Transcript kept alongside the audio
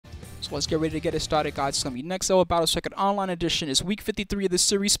So let's get ready to get it started, guys. It's going to be Next Level Battle Circuit Online Edition. It's week 53 of the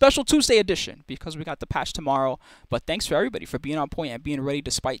series, special Tuesday edition, because we got the patch tomorrow. But thanks for everybody for being on point and being ready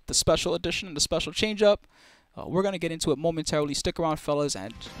despite the special edition and the special change-up. We're going to get into it momentarily. Stick around, fellas,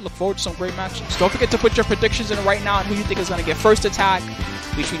 and look forward to some great matches. Don't forget to put your predictions in right now on who you think is going to get first attack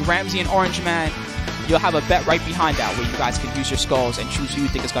between Ramsey and OrangeMan. You'll have a bet right behind that where you guys can use your skulls and choose who you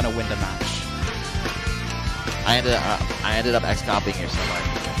think is going to win the match. I ended up X-copying your semi.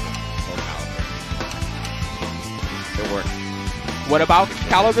 It worked. What about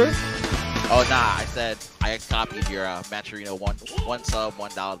Caliber? Oh, nah, I said I copied your Maturino one sub,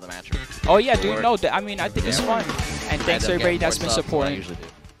 $1 the Maturino. Oh, yeah, dude, no, I mean, I think it's fun. And thanks to everybody that's been supporting.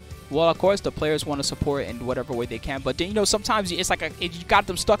 Well, of course, the players want to support in whatever way they can. But then, you know, sometimes it's like you got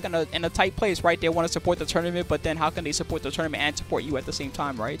them stuck in a tight place, right? They want to support the tournament, but then how can they support the tournament and support you at the same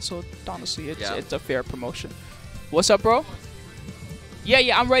time, right? So, honestly, it's a fair promotion. What's up, bro?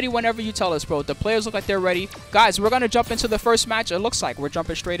 Yeah, I'm ready whenever you tell us, bro. The players look like they're ready. Guys, we're going to jump into the first match. It looks like we're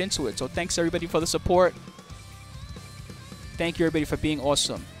jumping straight into it. So thanks, everybody, for the support. Thank you, everybody, for being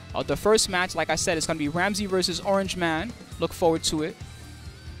awesome. The first match, like I said, is going to be Ramsey versus OrangeMan. Look forward to it.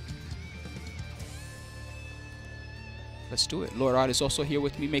 Let's do it. Lord Art is also here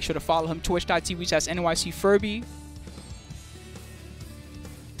with me. Make sure to follow him. Twitch.tv/NYC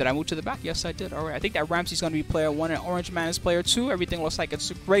Did I move to the back? Yes, I did. All right. I think that Ramsey's going to be player 1 and OrangeMan is player 2. Everything looks like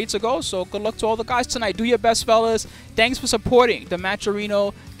it's ready to go. So good luck to all the guys tonight. Do your best, fellas. Thanks for supporting the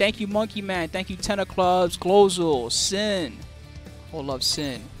Maturino. Thank you, Monkey Man. Thank you, Tenor Clubs, Glozul, Sin. Oh, love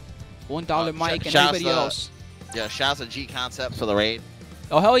Sin. $1 Mike and everybody else. Yeah, shouts to G Concepts for the raid.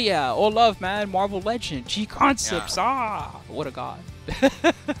 Oh, hell yeah. All love, man. Marvel Legend. G Concepts. Yeah. Ah, what a god.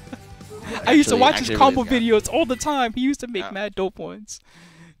 I used to watch his combo videos all the time. He used to make mad dope ones.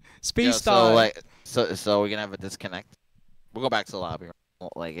 Space style. So we're gonna have a disconnect. We'll go back to the lobby.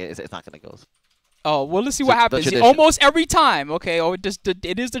 Like it's not gonna go. Oh well, let's see what happens. Almost every time, okay. Oh, it is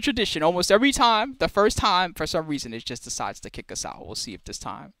the tradition. Almost every time, the first time, for some reason, it just decides to kick us out. We'll see if this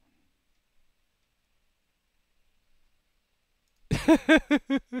time.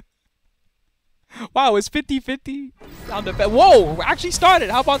 Wow, it's 50-50 on the bet. Whoa, actually started.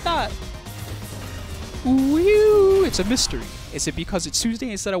 How about that? Ooh, it's a mystery. Is it because it's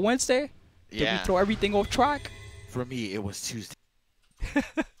Tuesday instead of Wednesday? Did we throw everything off track? For me, it was Tuesday.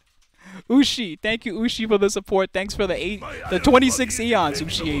 Ushi, thank you, Ushi, for the support. Thanks for the 26 eons,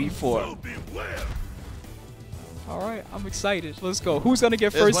 Ushi84. All right, I'm excited. Let's go. Who's gonna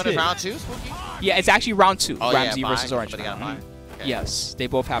get first hit? Round 2, Spooky? Yeah, it's actually round 2. Oh, Ramsey versus OrangeMan. Okay. Yes, they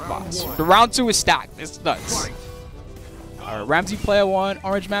both have bots. The round 2 is stacked. It's nuts. All right, Ramsey player 1,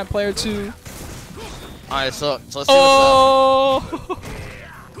 OrangeMan player 2. Alright, so let's see what's up.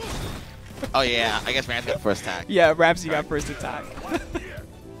 Oh yeah, I guess Ramsey got first attack. Yeah, Ramsey got first attack.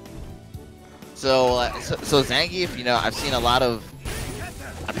 so Zangief, you know, I've seen a lot of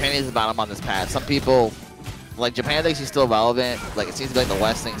opinions about him on this patch. Some people, like Japan thinks he's still relevant. Like it seems like the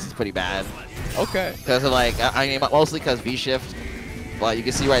West thinks he's pretty bad. Okay. Because like, I mean, mostly because V-shift. But you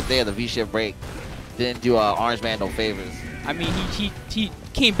can see right there the V-shift break didn't do OrangeMan no favors. I mean, he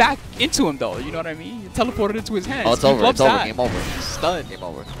came back into him though. You know what I mean? He teleported into his hands. Oh, it's over. It's over. Game over. Stunned. Game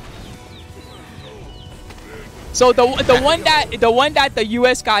over. So the one that the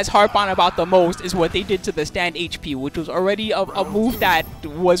US guys harp on about the most is what they did to the stand HP, which was already a move that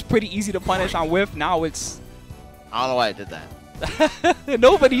was pretty easy to punish on whiff. Now it's. I don't know why I did that.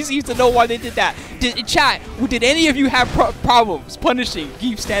 Nobody seems to know why they did that. Chat, did any of you have problems punishing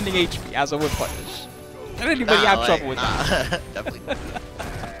Geef standing HP as a whiff punish? Did anybody have trouble with that? Definitely.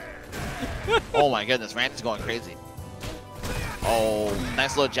 Oh my goodness, Ramsey's going crazy. Oh,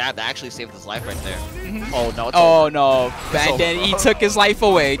 nice little jab that actually saved his life right there. Oh no, it's over. No. And then he took his life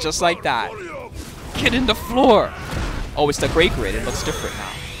away just like that. Get in the floor. Oh, it's the great grid. It looks different now.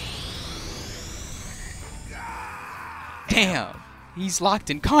 Damn, he's locked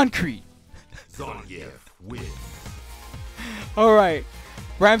in concrete. All right.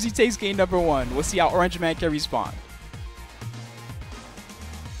 Ramsey takes game number 1. We'll see how OrangeMan can respond.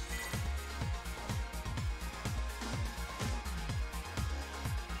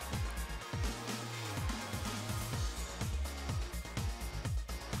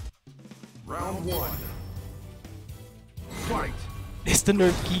 Round 1. Fight. It's the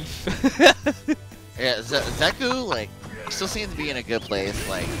nerf Geef. Yeah, Zeku, like, still seems to be in a good place.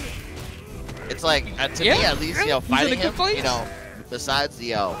 Like, it's like, to me at least, you know, fighting him, you know, besides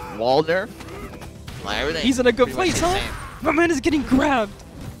the wall nerf, like everything. He's in a good place, huh? My man is getting grabbed.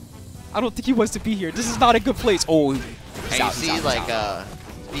 I don't think he wants to be here. This is not a good place. Oh, and you see, like,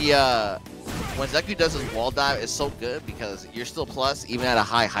 when Zeku does his wall dive, it's so good because you're still plus even at a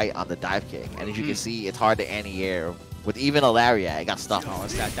high height on the dive kick. And as you can see, it's hard to anti-air. With even a lariat, it got stuck. Oh,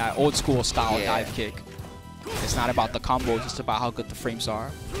 it's that old school style dive kick. It's not about the combos, it's about how good the frames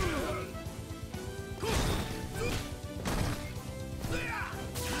are.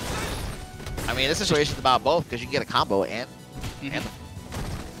 I mean, this situation is about both because you can get a combo and yeah,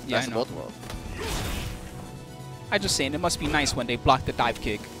 I know. both worlds. I'm just saying, it must be nice when they block the dive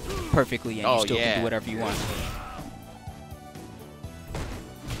kick perfectly and you still can do whatever you want.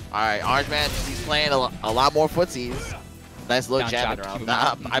 Alright, OrangeMan, he's playing a lot more footsies. Nice little jabbing around.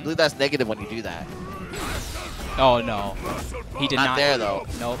 I believe that's negative when you do that. Oh, no. He did not. Not there, though.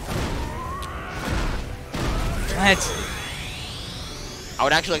 Nope. I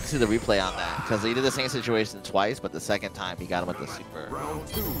would actually like to see the replay on that because he did the same situation twice, but the second time he got him with the super.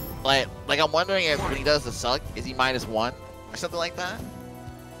 Like I'm wondering if when he does the SMUG, is he -1 or something like that?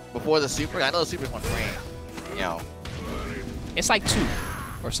 Before the super? I know the super's 1 frame. You know. It's like 2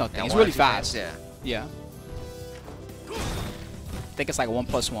 or something. It's really fast. Yeah. I think it's like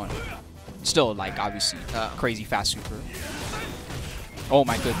 1+1. Still, like, obviously, crazy fast super. Oh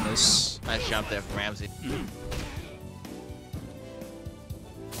my goodness. Nice jump there from Ramsey.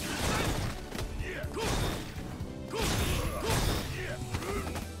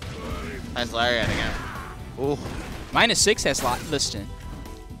 Nice lariat again. Ooh. -6 has listen.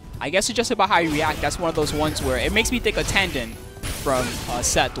 I guess it's just about how you react. That's one of those ones where it makes me think of Tandon from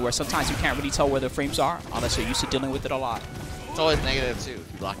Seth, where sometimes you can't really tell where the frames are unless you're used to dealing with it a lot. It's always negative too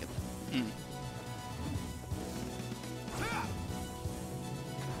if you block it.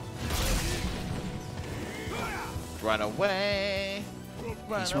 Run away.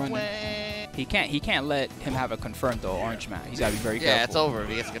 He's running. He can't let him have a confirmed though, OrangeMan. He's gotta be very careful. Yeah, it's over if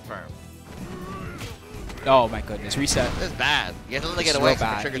he gets confirmed. Oh my goodness, reset. This is bad. He has to get It's away real from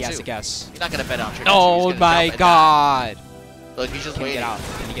bad. trigger He has 2. to guess. He's not gonna bet on trigger 2. Oh my god. Look, he's just Can he waiting. get out?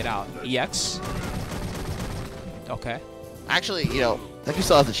 Can he get out? EX? Okay. Actually, you know, Zeku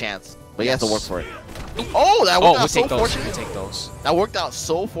still has a chance, but he has to work for it. Oh, that worked out so fortunate. We'll take those. That worked out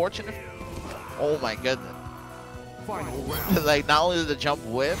so fortunate. Oh my goodness. Like, not only did the jump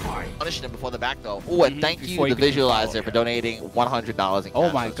whip, punishing him before the back though. Oh, and thank you, the Visualizer, for donating $100 in cash.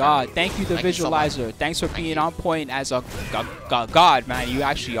 Oh my god, thank you, the Visualizer. Thanks for being on point as a god, man. You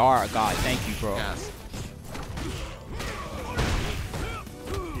actually are a god. Thank you, bro. Yes.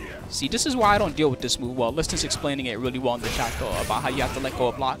 See, this is why I don't deal with this move well. Listen's explaining it really well in the chat, though, about how you have to let go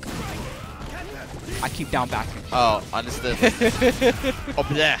of block. I keep down backing. Oh, understood. Oh,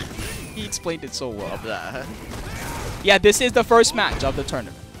 bleh. He explained it so well. Oh, bleh. Yeah, this is the first match of the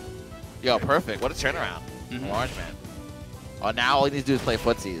tournament. Yo, perfect. What a turnaround. OrangeMan. Oh, now all he needs to do is play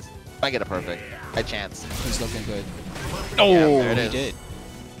footsies. I get it perfect. High chance. He's looking good. Oh, yeah, there it is. He did.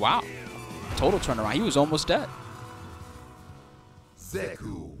 Wow. Total turnaround. He was almost dead.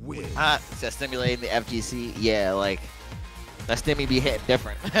 Zeku wins. Says stimulating the FGC. Yeah, like, that stimmy be hitting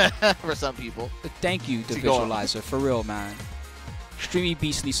different for some people. Thank you, the Visualizer. For real, man. Extremely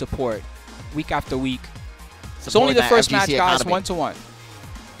beastly support. Week after week. It's only the first match, guys. 1-1.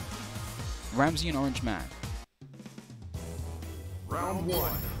 Ramsey and OrangeMan. Round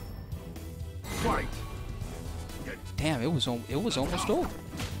 1. Fight. Damn, it was almost over.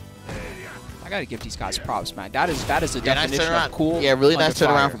 I gotta give these guys props, man. That is the definition of cool. Yeah, really nice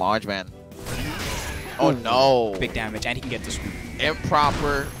turnaround from OrangeMan. Oh no! Big damage, and he can get the scoop.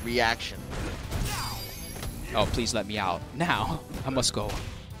 Improper reaction. Oh, please let me out now. I must go.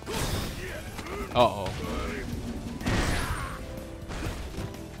 Uh-oh.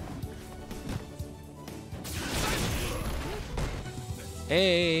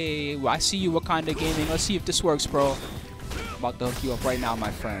 Hey, I see you, Wakanda Gaming. Let's see if this works, bro. I'm about to hook you up right now,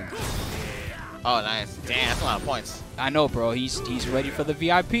 my friend. Oh, nice. Damn, that's a lot of points. I know, bro. He's ready for the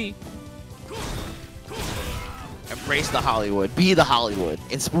VIP. Embrace the Hollywood. Be the Hollywood.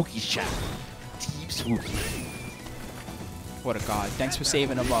 In Spooky's chat. Team Spooky. What a god. Thanks for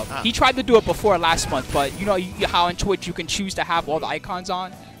saving him up. He tried to do it before last month, but you know how in Twitch you can choose to have all the icons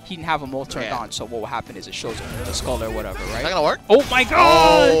on? He didn't have them all turned on, so what will happen is it shows the skull or whatever, right? Is that gonna work? Oh my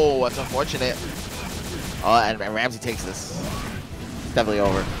god! Oh, that's unfortunate. Oh, and Ramsey takes this. It's definitely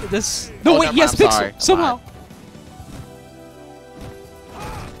over. This. No, wait, yes, Pixel. Somehow.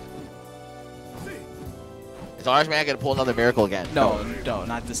 Is OrangeMan gonna pull another miracle again? No,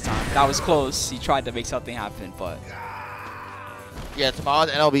 not this time. That was close. He tried to make something happen, but. Yeah, tomorrow's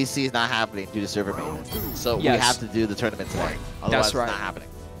NLBC is not happening due to server maintenance. So we have to do the tournament today. Otherwise, that's right. It's not happening.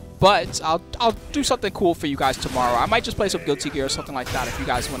 But I'll do something cool for you guys tomorrow. I might just play some Guilty Gear or something like that if you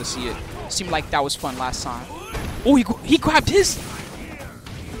guys want to see it. Seemed like that was fun last time. Oh, he grabbed his.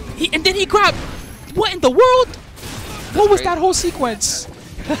 And then he grabbed. What in the world? What was that whole sequence?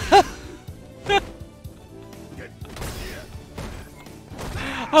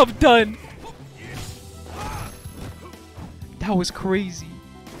 I'm done. That was crazy.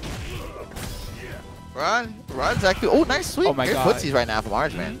 Run, Zeku. Oh, nice sweep. Oh my Good God. footsies right now from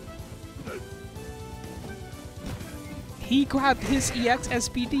OrangeMan. He grabbed his EX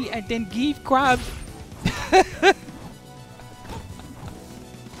SPD and then Geef grabbed.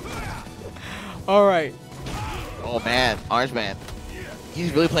 All right. Oh man, OrangeMan.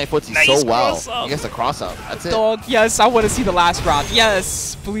 He's really playing footsie Nice so well. cross up. He gets a cross up. That's it. Dog, yes, I want to see the last round.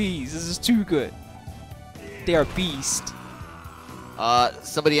 Yes, please. This is too good. They are beast.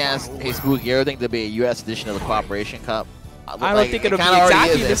 Somebody asked, hey SMUG, you ever think there'll be a US edition of the Cooperation Cup? I don't think it'll be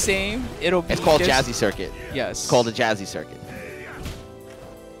exactly the same. It'll be. It's called Jazzy Circuit. Yes. It's called the Jazzy Circuit.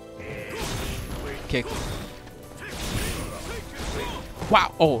 Kick.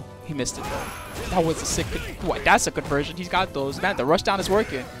 Wow. Oh, he missed it though. That was a sick. What? That's a conversion. He's got those. Man, the rush down is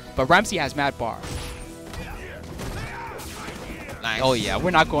working. But Ramsey has mad bar. Nice. Oh yeah,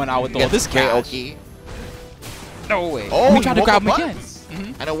 we're not going out with all this great cash. Oki. No way. Oh, we tried to grab him again.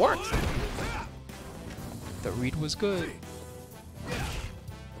 And it worked. The read was good.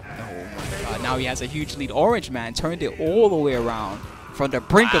 Oh my God. Now he has a huge lead. OrangeMan turned it all the way around from the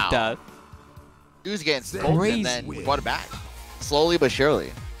brink of death. He was getting smoked and then brought it back. Slowly but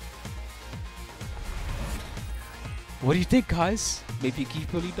surely. What do you think, guys? Maybe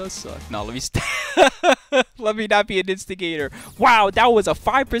Geef really does suck. No, let me let me not be an instigator. Wow, that was a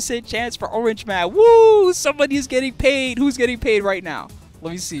 5% chance for OrangeMan. Woo! Somebody's getting paid. Who's getting paid right now?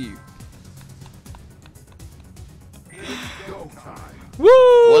 Let me see. Woo!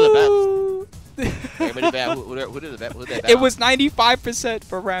 What are the bets? Everybody bet. Who did the bet? Who did that bet? It was 95%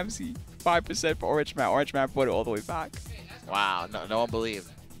 for Ramsey, 5% for OrangeMan. OrangeMan put it all the way back. Wow, no one believed.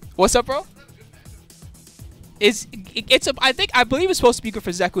 What's up, bro? I believe it's supposed to be good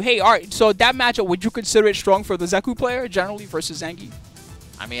for Zeku. Hey, all right. So that matchup, would you consider it strong for the Zeku player generally versus Zangief?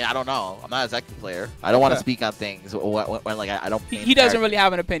 I mean, I don't know. I'm not a Zeku player. I don't want to speak on things when like I don't. He doesn't really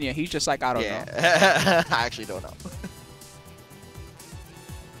have an opinion. He's just like, I don't know. I actually don't know.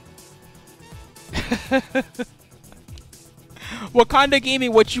 Wakanda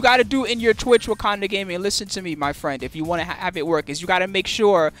Gaming, what you got to do in your Twitch, Wakanda Gaming, listen to me, my friend, if you want to have it work, is you got to make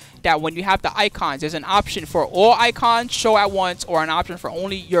sure that when you have the icons, there's an option for all icons show at once or an option for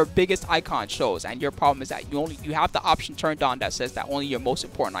only your biggest icon shows. And your problem is that you have the option turned on that says that only your most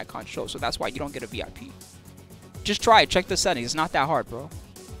important icon shows. So that's why you don't get a VIP. Just try it. Check the settings. It's not that hard, bro.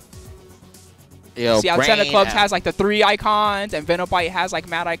 Yo, see how Center Clubs has like the 3 icons and Venobite has like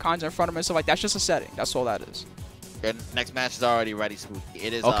mad icons in front of him and stuff like that. That's just a setting. That's all that is. Your next match is already ready, SMUG.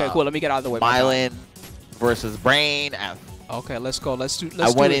 It is okay, cool. Let me get out of the way. MaiLyn versus Brain F. Okay, let's go. Let's do I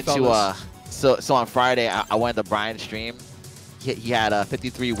went it, into so on Friday I went to Brian's stream. He had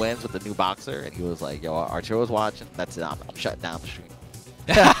 53 wins with the new boxer, and he was like, "Yo, Archer was watching. That's it. I'm shutting down the stream."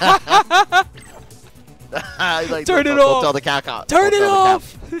 Like, Turn it don't off. tell the count. Turn it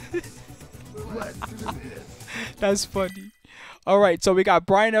off. That's funny. All right, so we got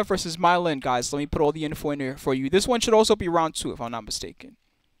Brian F versus MaiLyn, guys. Let me put all the info in here for you. This one should also be round 2, if I'm not mistaken.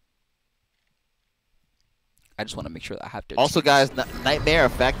 I just want to make sure that I have to. Also, guys, Nightmare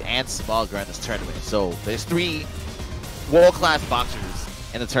Effect and SMUG are in this tournament, so there's 3 world-class boxers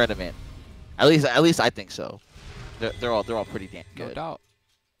in the tournament. At least I think so. They're all pretty damn good. No doubt.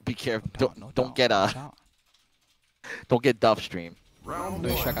 Be careful. No Don't doubt. get Duff stream. Let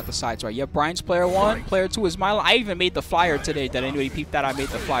me check out the sides right. Yeah, Brian's player 1. Player 2 is MaiLyn. I even made the flyer today. Did anybody peep that? I made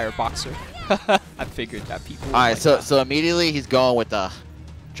the flyer boxer. I figured that people would. All right, like so immediately he's going with the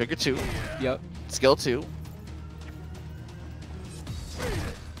trigger 2. Yep. Skill 2.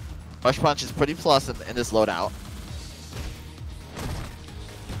 Rush punch is pretty plus in this loadout.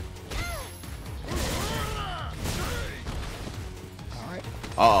 All right.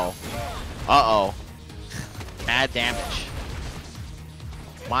 Uh-oh. Mad damage.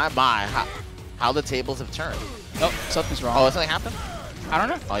 My, how the tables have turned. Nope, something's wrong. Oh, something happened? I don't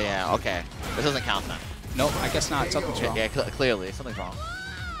know. Oh, yeah, okay. This doesn't count then. Nope, I guess not. Something's wrong. Yeah, clearly, something's wrong.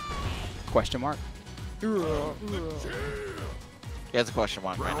 Question mark. He has a question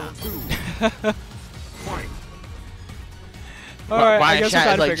mark right now. All right, I guess chat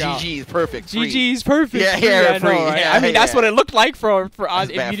I'm is trying to like, figure out. GG is perfect. Free. GG is perfect. Yeah, free, yeah, I free. know, right? Yeah, I mean, that's yeah. what it looked like for us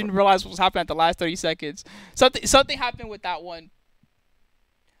if bad you didn't realize what was happening at the last 30 seconds. Something happened with that one.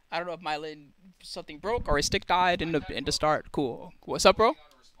 I don't know if MaiLyn something broke or his stick died in the start. Cool. What's up, bro?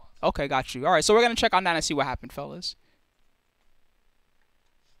 Okay, got you. All right, so we're gonna check on that and see what happened, fellas.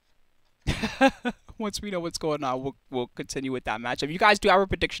 Once we know what's going on, we'll continue with that matchup. You guys do have a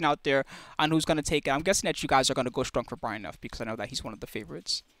prediction out there on who's going to take it. I'm guessing that you guys are going to go strong for Brian F because I know that he's one of the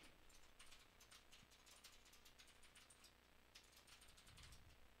favorites.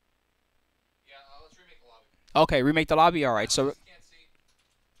 Yeah, let's remake the lobby. Okay, remake the lobby. All right, so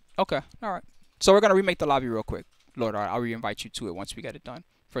okay, all right. So we're gonna remake the lobby real quick. Lord, I'll re-invite you to it once we get it done.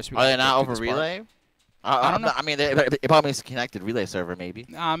 First, Are they not over relay? I don't know. I mean, it probably means connected relay server, maybe.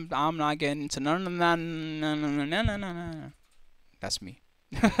 I'm not getting into no. That's me.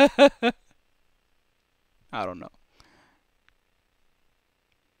 I don't know.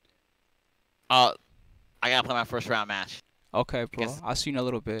 I gotta play my first round match. Okay, bro. I'll see you in a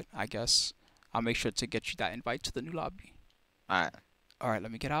little bit. I guess I'll make sure to get you that invite to the new lobby. All right. All right.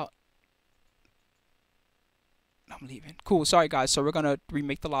 Let me get out. I'm leaving. Cool. Sorry, guys. So we're gonna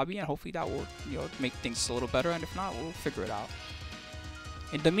remake the lobby, and hopefully that will, make things a little better. And if not, we'll figure it out.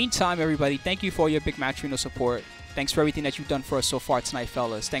 In the meantime, everybody, thank you for your big Matcherino support. Thanks for everything that you've done for us so far tonight,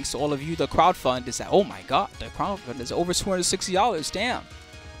 fellas. Thanks to all of you. The crowdfund is at, oh my God, the crowdfund is over $260. Damn.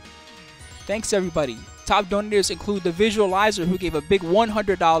 Thanks, everybody. Top donors include the Visualizer, who gave a big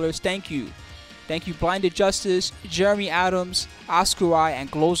 $100. Thank you. Thank you, Blinded Justice, Jeremy Adams, Oscarai, and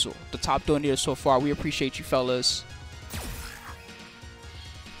Glozel, the top donors so far. We appreciate you, fellas.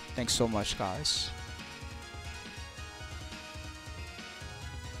 Thanks so much, guys.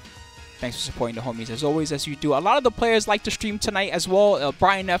 Thanks for supporting the homies, as always, as you do. A lot of the players like to stream tonight as well.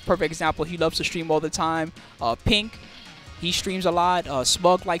 Brian F, perfect example. He loves to stream all the time. Pink, he streams a lot.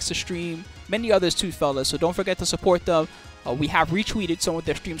 SMUG likes to stream. Many others too, fellas, so don't forget to support them. We have retweeted some of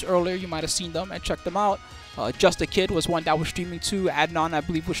their streams earlier. You might have seen them and checked them out. Justakid was one that was streaming too. Adnan, I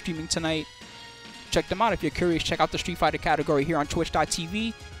believe, was streaming tonight. Check them out if you're curious. Check out the Street Fighter category here on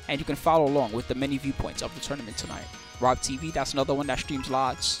twitch.tv, and you can follow along with the many viewpoints of the tournament tonight. RobTV, that's another one that streams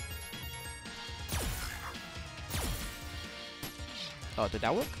lots. Oh, did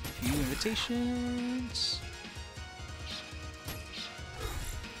that work? View invitations.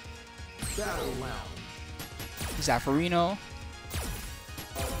 Battle Lounge. Zaferino.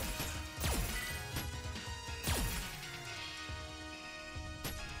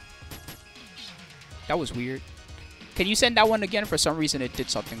 That was weird. Can you send that one again? For some reason it did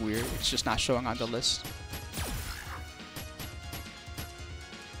something weird. It's just not showing on the list.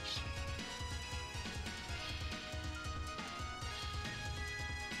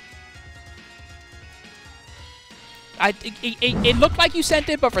 It looked like you sent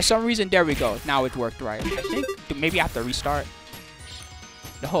it, but for some reason, there we go. Now it worked right. I think maybe I have to restart.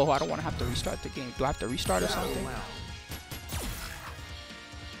 No, I don't want to have to restart the game. Do I have to restart or something?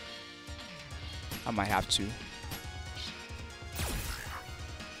 I might have to.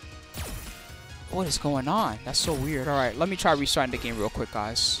 What is going on? That's so weird. All right, let me try restarting the game real quick,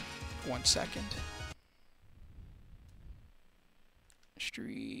 guys. 1 second.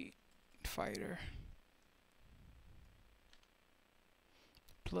 Street Fighter.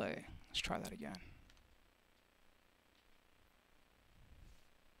 Play. Let's try that again.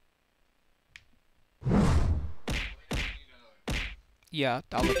 Yeah,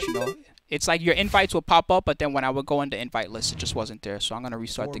 I'll let you know. It's like your invites will pop up, but then when I would go in the invite list, it just wasn't there. So I'm going to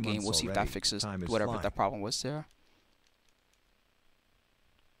restart the game. We'll see if that fixes whatever that problem was there.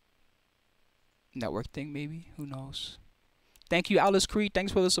 Network thing, maybe? Who knows? Thank you, Alice Creed.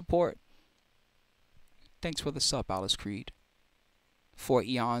 Thanks for the support. Thanks for the sub, Alice Creed. 4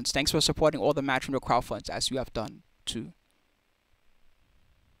 eons. Thanks for supporting all the Matcherino crowdfunds, as you have done, too.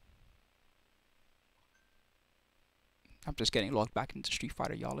 I'm just getting logged back into Street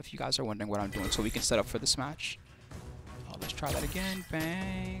Fighter, y'all, if you guys are wondering what I'm doing, so we can set up for this match. Let's try that again.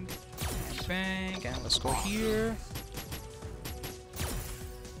 Bang. And bang. And let's go here.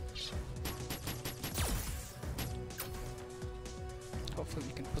 Hopefully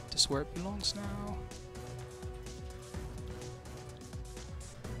we can put this where it belongs now.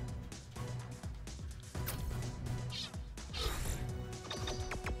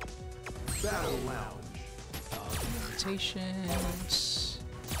 Battle Lounge. Invitations.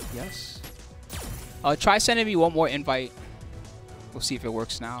 Yes. Try sending me one more invite. We'll see if it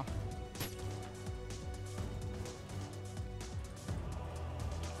works now.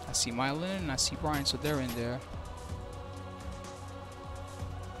 I see MaiLyn and I see Brian, so they're in there.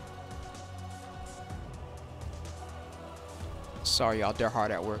 Sorry, y'all. They're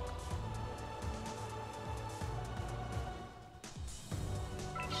hard at work.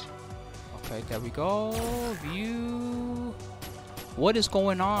 Okay, there we go. View. What is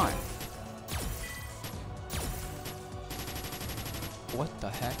going on? What the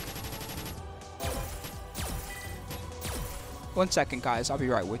heck? 1 second, guys. I'll be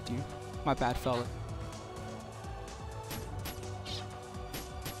right with you. My bad, fella.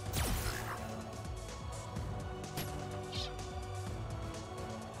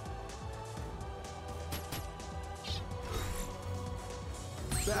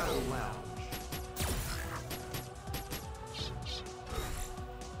 Battle Lounge.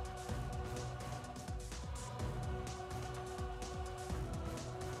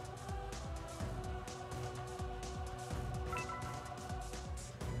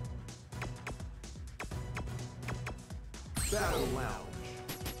 Battle Lounge.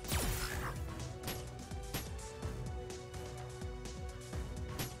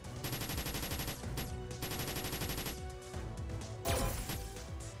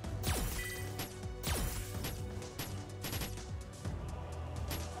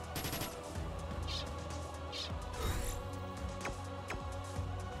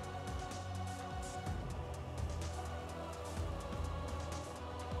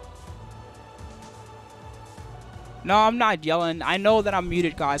 No, I'm not yelling. I know that I'm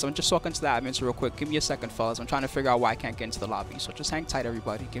muted, guys. I'm just talking to the admins real quick. Give me a second, fellas. I'm trying to figure out why I can't get into the lobby. So just hang tight,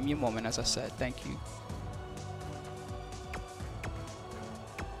 everybody. Give me a moment, as I said. Thank you.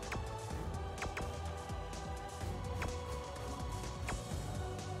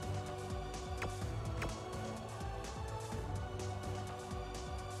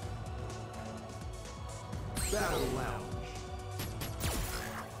 Battle Lounge.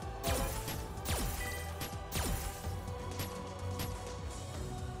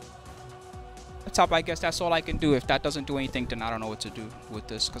 Top, I guess that's all I can do. If that doesn't do anything, then I don't know what to do with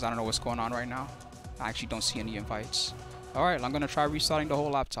this, because I don't know what's going on right now. I actually don't see any invites. All right, I'm going to try restarting the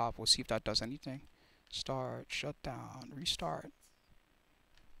whole laptop. We'll see if that does anything. Start, shut down, restart.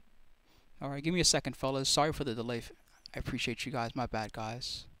 All right, give me a second, fellas. Sorry for the delay. I appreciate you guys. My bad,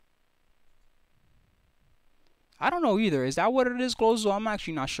 guys. I don't know either. Is that what it is, Glozo? I'm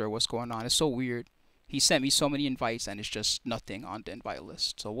actually not sure what's going on. It's so weird. He sent me so many invites and it's just nothing on the invite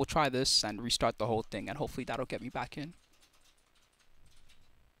list. So we'll try this and restart the whole thing, and hopefully that'll get me back in.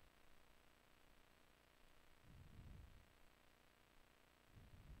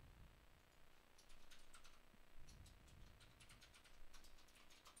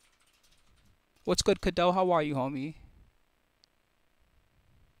 What's good, Cadell? How are you, homie?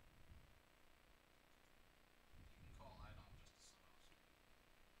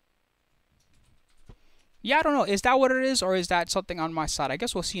 Yeah, I don't know. Is that what it is, or is that something on my side? I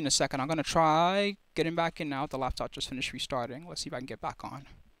guess we'll see in a second. I'm going to try getting back in now. The laptop just finished restarting. Let's see if I can get back on.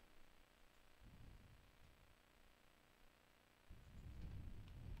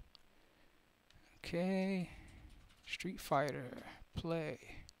 Okay. Street Fighter. Play.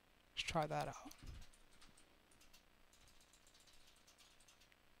 Let's try that out.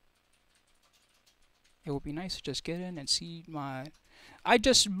 It would be nice to just get in and see my... I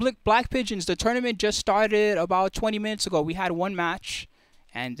just blinked Black Pigeons. The tournament just started about 20 minutes ago. We had one match,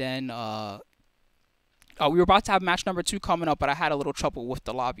 and then we were about to have match number 2 coming up, but I had a little trouble with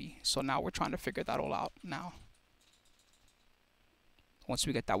the lobby. So now we're trying to figure that all out now. Once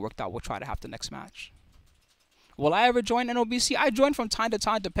we get that worked out, we'll try to have the next match. Will I ever join NLBC? I join from time to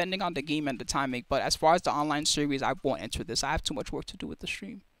time depending on the game and the timing, but as far as the online series, I won't enter this. I have too much work to do with the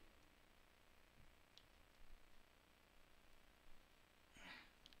stream.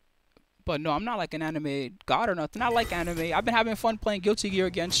 But no, I'm not like an anime god or nothing. I like anime. I've been having fun playing Guilty Gear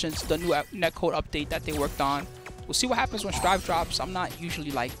again since the new netcode update that they worked on. We'll see what happens when Strive drops. I'm not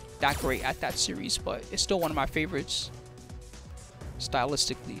usually like that great at that series, but it's still one of my favorites.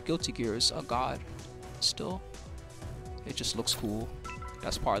 Stylistically, Guilty Gear is a god. Still, it just looks cool.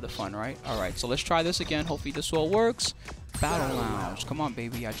 That's part of the fun, right? All right, so let's try this again. Hopefully this all works. Battle Lounge. Come on,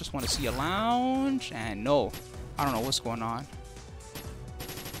 baby. I just want to see a lounge. And no, I don't know what's going on.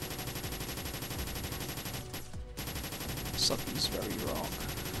 Something's very wrong.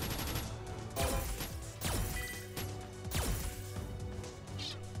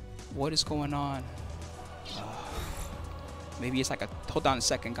 What is going on? Maybe it's like a... Hold on a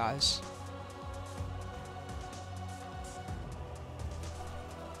second, guys.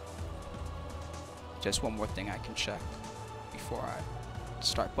 Just one more thing I can check before I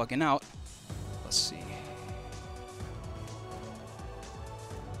start bugging out. Let's see.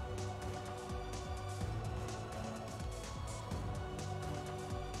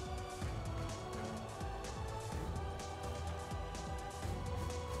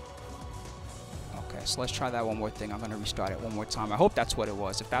 So let's try that one more thing. I'm going to restart it one more time. I hope that's what it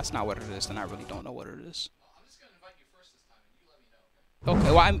was. If that's not what it is, then I really don't know what it is. I'm just going to invite you first this time, and you let me know, okay?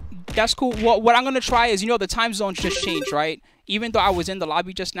 Okay, well, that's cool. What I'm going to try is, you know, the time zones just changed, right? Even though I was in the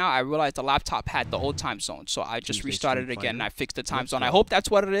lobby just now, I realized the laptop had the old time zone. So I just restarted it again, and I fixed the time zone. I hope that's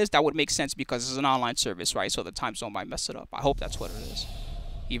what it is. That would make sense because it's an online service, right? So the time zone might mess it up. I hope that's what it is.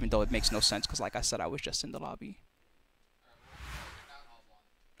 Even though it makes no sense because, like I said, I was just in the lobby.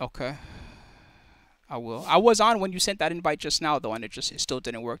 Okay. I will. I was on when you sent that invite just now, though, and it still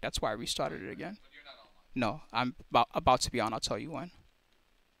didn't work. That's why I restarted it again. But you're not online. No, I'm about to be on. I'll tell you when.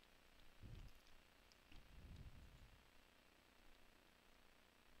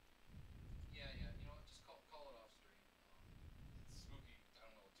 Yeah. You know what? Just call it off stream. It's spooky. I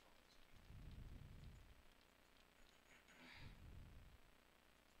don't know what's wrong with this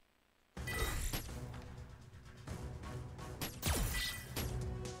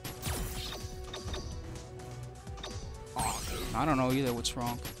I don't know either what's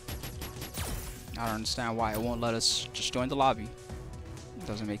wrong. I don't understand why it won't let us just join the lobby. It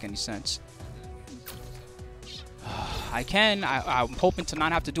doesn't make any sense. I can. I'm hoping to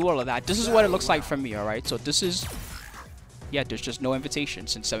not have to do all of that. This is what it looks like for me, alright? So this is... Yeah, there's just no invitation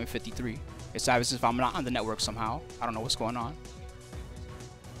since 7:53. It's as if I'm not on the network somehow. I don't know what's going on.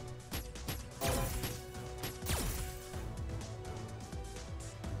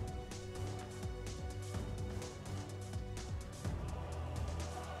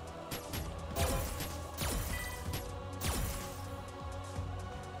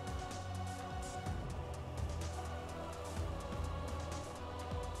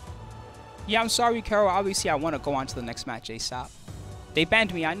 Yeah, I'm sorry, Carol. Obviously, I want to go on to the next match ASAP. They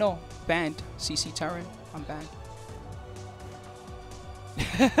banned me, I know. Banned. CC Terran. I'm banned.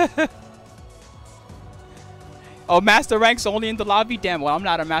 Oh, master ranks only in the lobby? Damn, well, I'm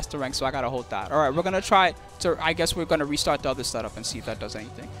not a master rank, so I gotta hold that. Alright, we're gonna try to... I guess we're gonna restart the other setup and see if that does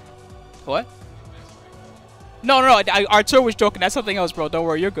anything. What? No, Artur was joking. That's something else, bro. Don't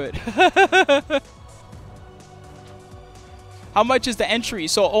worry, you're good. How much is the entry?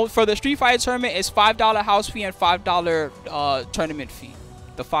 So for the Street Fighter tournament, it's $5 house fee and $5 tournament fee.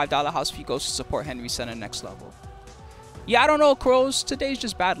 The $5 house fee goes to support Henry Center next level. Yeah, I don't know, Crows. Today's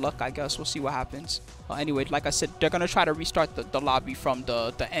just bad luck, I guess. We'll see what happens. Anyway, like I said, they're going to try to restart the lobby from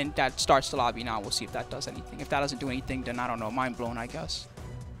the end that starts the lobby now. We'll see if that does anything. If that doesn't do anything, then I don't know. Mind blown, I guess.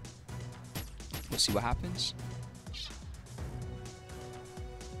 We'll see what happens.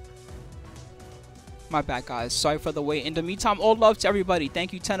 My bad, guys. Sorry for the wait. In the meantime, all love to everybody.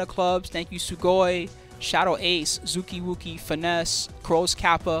 Thank you, Tenor Clubs. Thank you, Sugoi, Shadow Ace, Zuki Wookie, Finesse, Crows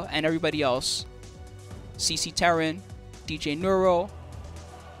Kappa, and everybody else. CC Terran, DJ Neuro.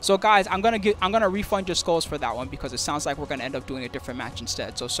 So, guys, I'm gonna refund your skulls for that one because it sounds like we're gonna end up doing a different match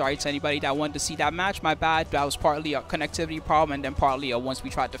instead. So, sorry to anybody that wanted to see that match. My bad. That was partly a connectivity problem, and then partly once we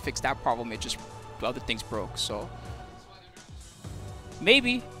tried to fix that problem, it just other things broke. So.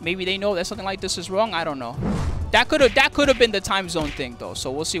 Maybe they know that something like this is wrong. I don't know. That could have been the time zone thing though. So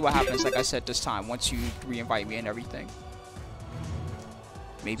we'll see what happens. Like I said this time, once you re-invite me and everything.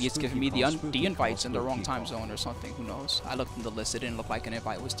 Maybe it's giving me the invites in the wrong time zone or something. Who knows? I looked in the list. It didn't look like an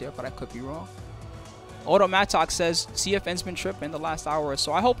invite was there, but I could be wrong. Auto Matok says CFN's been tripping in the last hour or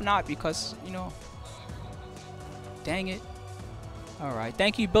so. I hope not because you know. Dang it. Alright,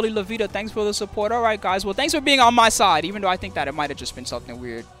 thank you, Billy Levita. Thanks for the support. Alright, guys. Well, thanks for being on my side, even though I think that it might have just been something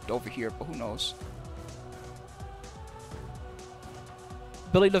weird over here, but who knows.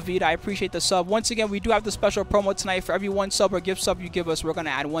 Billy Levita, I appreciate the sub. Once again, we do have the special promo tonight. For every one sub or gift sub you give us, we're going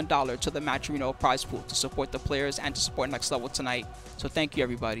to add $1 to the Matcherino prize pool to support the players and to support Next Level tonight. So thank you,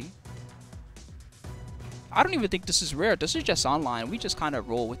 everybody. I don't even think this is rare. This is just online. We just kind of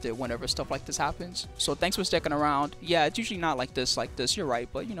roll with it whenever stuff like this happens. So thanks for sticking around. Yeah, it's usually not like this. You're right,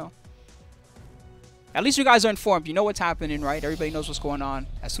 but you know. At least you guys are informed. You know what's happening, right? Everybody knows what's going on.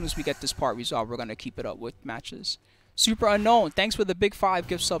 As soon as we get this part resolved, we're going to keep it up with matches. Super Unknown, thanks for the big 5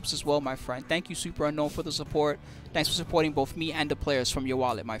 gift subs as well, my friend. Thank you, Super Unknown, for the support. Thanks for supporting both me and the players from your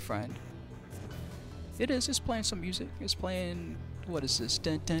wallet, my friend. It's playing some music. It's playing... What is this?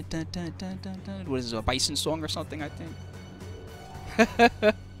 Dun, dun, dun, dun, dun, dun, dun. What is this, a Bison song or something, I think?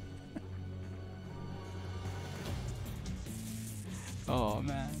 Oh,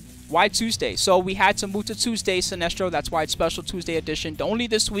 man. Why Tuesday? So we had to move to Tuesday, Sinestro. That's why it's special Tuesday edition. Only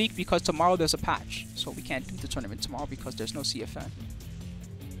this week because tomorrow there's a patch. So we can't do the tournament tomorrow because there's no CFN.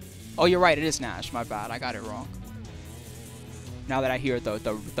 Oh, you're right. It is Nash. My bad. I got it wrong. Now that I hear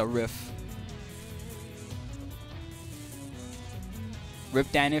the riff. Rip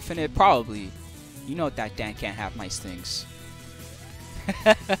Dan Infinite? Probably. You know that Dan can't have nice things.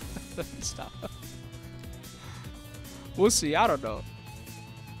 Stop. We'll see. I don't know.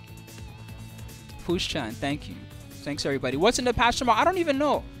 Push-chan, thank you. Thanks, everybody. What's in the patch tomorrow? I don't even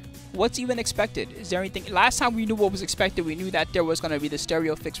know. What's even expected? Is there anything? Last time we knew what was expected. We knew that there was going to be the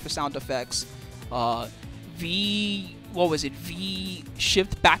stereo fix for sound effects. What was it? V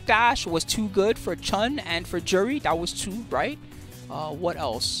shift backdash was too good for Chun and for Jury. That was 2, right? What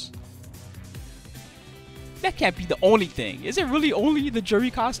else? That can't be the only thing. Is it really only the jury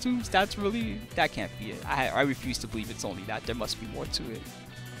costumes? That can't be it. I refuse to believe it's only that. There must be more to it.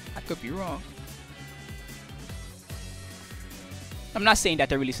 I could be wrong. I'm not saying that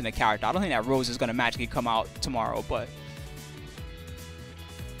they're releasing a character. I don't think that Rose is going to magically come out tomorrow, but...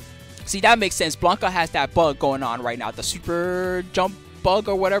 See, that makes sense. Blanca has that bug going on right now. The super jump bug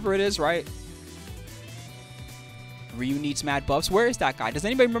or whatever it is, right? Ryu needs mad buffs. Where is that guy? Does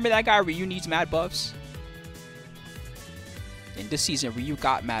anybody remember that guy? Ryu needs mad buffs. In this season, Ryu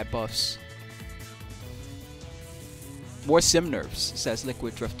got mad buffs. More sim nerfs, says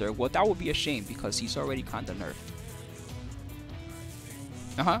Liquid Drifter. Well, that would be a shame because he's already kind of nerfed.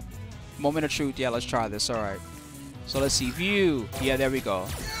 Moment of truth. Yeah, let's try this. All right. So let's see. View. Yeah, there we go.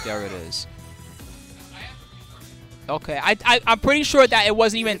 There it is. Okay. I'm pretty sure that it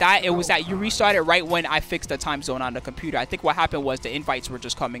wasn't even that. It was that you restarted right when I fixed the time zone on the computer. I think what happened was the invites were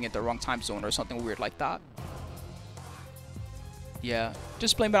just coming in the wrong time zone or something weird like that. Yeah.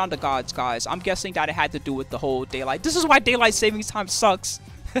 Just blame it on the gods, guys. I'm guessing that it had to do with the whole daylight. This is why daylight savings time sucks.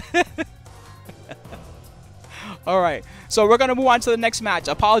 Alright, so we're going to move on to the next match.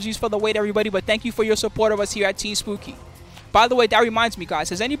 Apologies for the wait, everybody, but thank you for your support of us here at Team Spooky. By the way, that reminds me,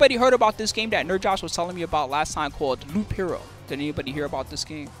 guys, has anybody heard about this game that Nerd Josh was telling me about last time called Loop Hero? Did anybody hear about this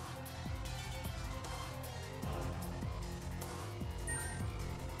game?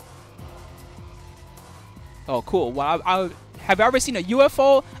 Oh, cool. Well, have you ever seen a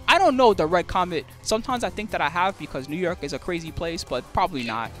UFO? I don't know, the Red Comet. Sometimes I think that I have because New York is a crazy place, but probably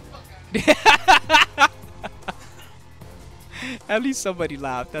not. At least somebody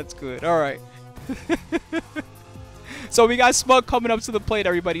laughed. That's good. All right. So we got SMUG coming up to the plate,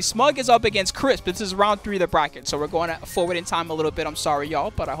 everybody. SMUG is up against Crisp. This is round 3 of the bracket. So we're going forward in time a little bit. I'm sorry,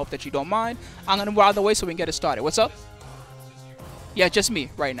 y'all, but I hope that you don't mind. I'm going to move out of the way so we can get it started. What's up? Yeah, just me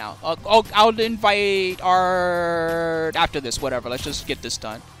right now. I'll invite Art after this, whatever. Let's just get this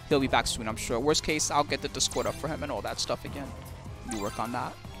done. He'll be back soon, I'm sure. Worst case, I'll get the Discord up for him and all that stuff again. We work on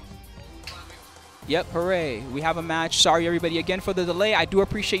that. Yep, hooray. We have a match. Sorry, everybody, again for the delay. I do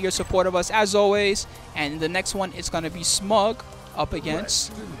appreciate your support of us, as always. And the next one is going to be SMUG up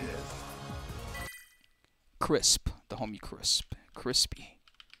against Crisp, the homie Crisp. Crispy.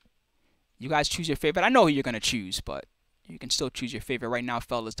 You guys choose your favorite. I know who you're going to choose, but you can still choose your favorite right now,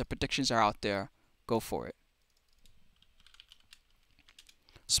 fellas. The predictions are out there. Go for it.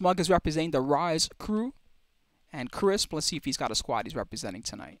 SMUG is representing the Rise crew. And Crisp, let's see if he's got a squad he's representing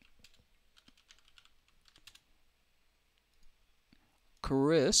tonight.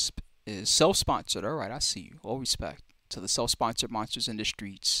 Crisp is self-sponsored. All right, I see you. All respect to the self-sponsored monsters in the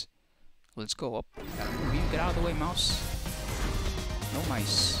streets. Let's go up. Gotta move you. Get out of the way, mouse. No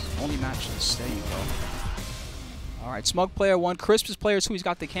mice. Only matches. There you go. All right, SMUG player 1. Crisp is player 2. He's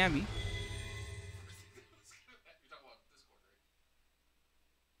got the Cammy.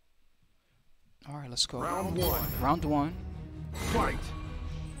 All right, let's go. Round 1. Round 1. Fight.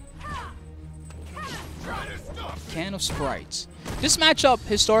 Can of Sprites. This matchup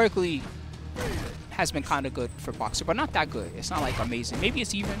historically has been kind of good for Boxer, but not that good. It's not like amazing. Maybe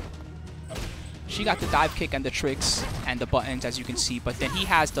it's even. She got the dive kick and the tricks and the buttons, as you can see, but then he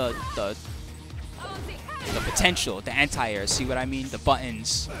has the potential, the anti-air. See what I mean? The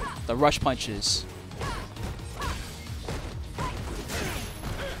buttons, the rush punches.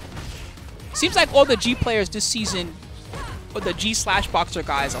 Seems like all the G players this season, or the G/Boxer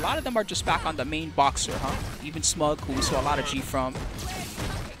guys, a lot of them are just back on the main Boxer, huh? Even SMUG, who we saw a lot of G from.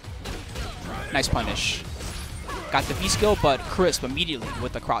 Nice punish. Got the V skill, but Crisp immediately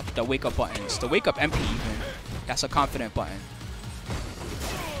with the wake up buttons. The wake up MP even. That's a confident button.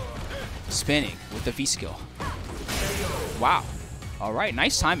 Spinning with the V skill. Wow. All right,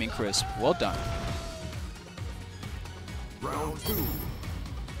 nice timing, Crisp. Well done. Round 2.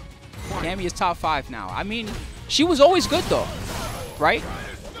 Cammy is top 5 now. I mean, she was always good though, right?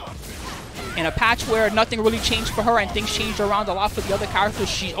 In a patch where nothing really changed for her and things changed around a lot for the other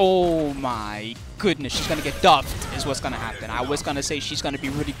characters, oh my goodness, she's gonna get duffed is what's gonna happen. I was gonna say she's gonna be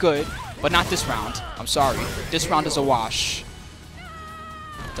really good, but not this round. I'm sorry. This round is a wash.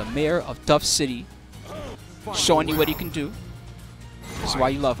 The mayor of Duff City showing you what he can do. This is why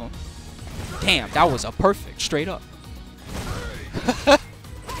you love him. Damn, that was a perfect, straight up.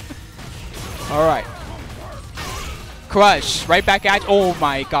 All right. Crush, right back at, oh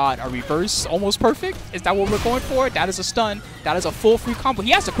my god, a reverse, almost perfect? Is that what we're going for? That is a stun. That is a full free combo.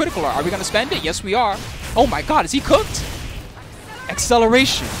 He has a critical art. Are we going to spend it? Yes, we are. Oh my god, is he cooked?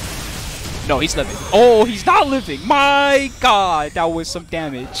 Acceleration. No, he's living. Oh, he's not living. My god, that was some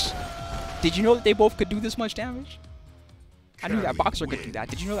damage. Did you know that they both could do this much damage? I knew that Boxer could do that.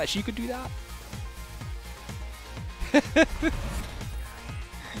 Did you know that she could do that?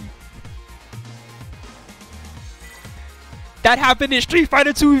 That happened in Street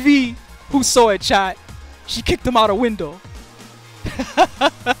Fighter 2V. Who saw it, chat? She kicked him out a window.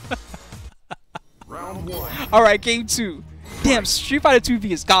 Round 1. Alright, game 2. Damn, Street Fighter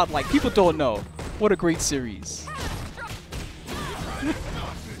 2V is godlike. People don't know. What a great series.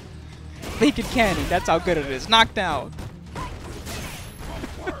 Make it canon. That's how good it is. Knockdown.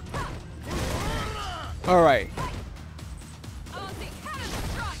 Alright.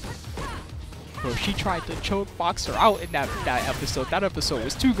 Bro, she tried to choke box her out in that episode. That episode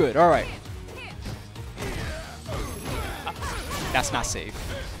was too good. Alright. That's not safe.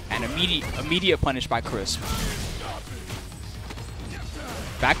 And immediate punish by Crisp.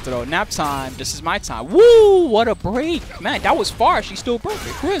 Back throw. Nap time. This is my time. Woo! What a break. Man, that was far. She still broke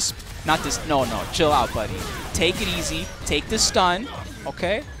it. Crisp. Not this. No. Chill out, buddy. Take it easy. Take the stun.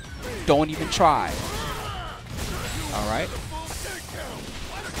 Okay? Don't even try. Alright.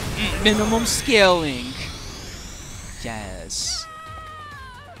 Minimum scaling. Yes.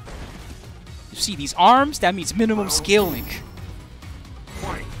 You see these arms? That means minimum scaling.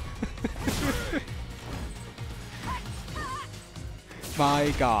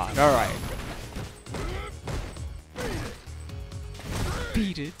 My God. Alright.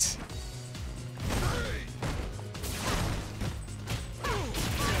 Beat it.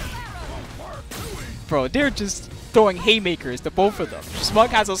 Bro, they're just throwing haymakers, the both of them. SMUG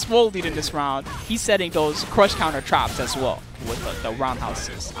has a small lead in this round. He's setting those crush counter traps as well with the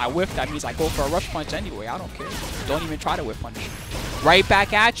roundhouses. I whiff, that means I go for a rush punch anyway. I don't care. Don't even try to whiff punch. Right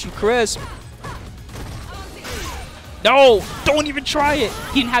back at you, Crisp. No, don't even try it.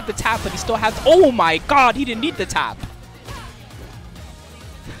 He didn't have the tap, but he still has. Oh my God, he didn't need the tap.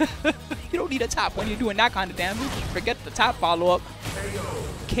 You don't need a tap when you're doing that kind of damage. Forget the tap follow-up.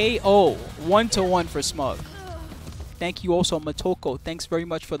 KO. 1-1 for SMUG. Thank you also, Matoko. Thanks very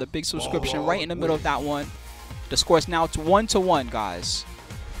much for the big subscription right in the middle of that one. The score is now 1-1, guys.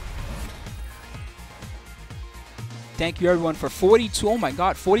 Thank you, everyone, for 42. Oh my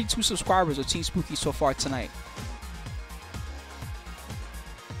God, 42 subscribers of Team Spooky so far tonight.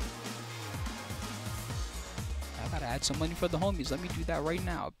 I gotta add some money for the homies. Let me do that right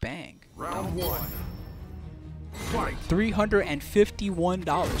now. Bang. Round 1. Fight.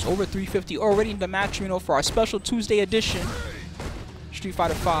 $351. Over $350 already in the match, you know, for our special Tuesday edition. Street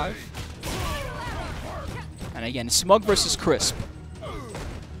Fighter 5. And again, SMUG versus Crisp.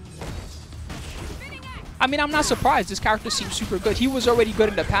 I mean, I'm not surprised. This character seems super good. He was already good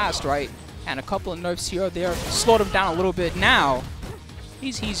in the past, right? And a couple of nerfs here or there slowed him down a little bit. Now,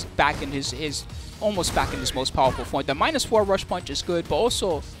 he's back in his almost back in his most powerful form. The -4 rush punch is good, but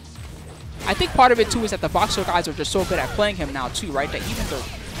also I think part of it too is that the Boxer guys are just so good at playing him now too, right? That even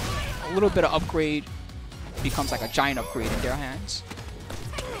a little bit of upgrade becomes like a giant upgrade in their hands.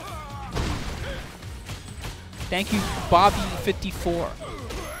 Thank you, Bobby54.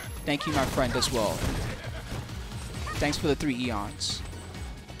 Thank you, my friend, as well. Thanks for the 3 eons.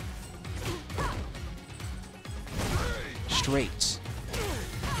 Straight.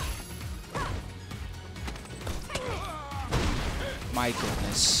 My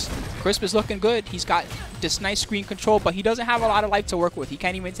goodness. Crisp is looking good. He's got this nice screen control, but he doesn't have a lot of life to work with. He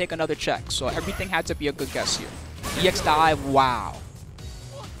can't even take another check, so everything had to be a good guess here. EX dive, wow.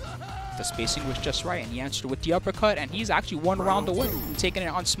 The spacing was just right, and he answered with the uppercut, and he's actually 1 round away from taking it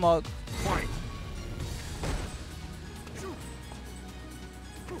on SMUG.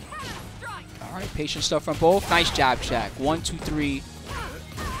 Alright, patient stuff from both. Nice jab check. 1, 2, 3.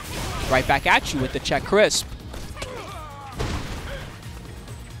 Right back at you with the check, Crisp.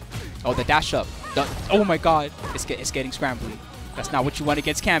 Oh, the dash up. Oh my God. It's getting scrambly. That's not what you want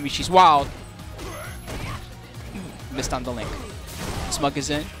against Cammy. She's wild. Missed on the link. SMUG is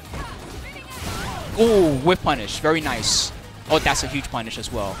in. Oh, whip punish. Very nice. Oh, that's a huge punish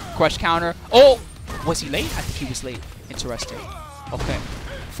as well. Crush counter. Oh! Was he late? I think he was late. Interesting. Okay.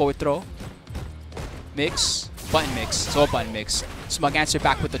 Forward throw. Mix. Button mix. It's all button mix. SMUG answered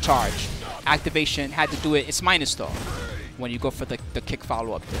back with the charge. Activation. Had to do it. It's minus though. When you go for the kick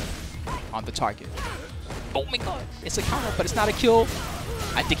follow-up there on the target. Oh my God. It's a counter, but it's not a kill.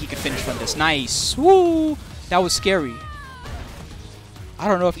 I think he could finish from this. Nice. Woo! That was scary. I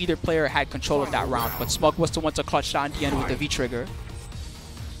don't know if either player had control of that round, but SMUG was the one to clutch down the end with the V-trigger.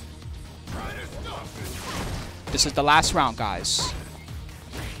 This is the last round, guys.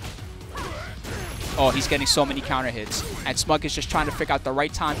 Oh, he's getting so many counter hits. And SMUG is just trying to figure out the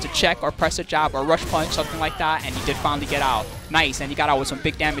right time to check or press a jab or rush punch, something like that. And he did finally get out. Nice. And he got out with some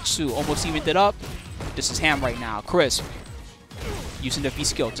big damage too. Almost evened it up. This is ham right now. Crisp. Using the V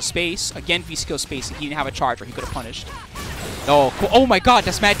skill to space. Again, V skill spacing. He didn't have a charge or he could have punished. No. Cool. Oh my god,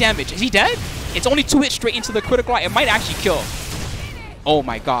 that's mad damage. Is he dead? It's only 2 hits straight into the critical eye. It might actually kill. Oh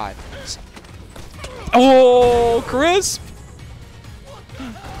my god. Oh, crisp.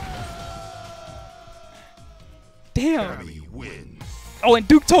 Damn. Oh, and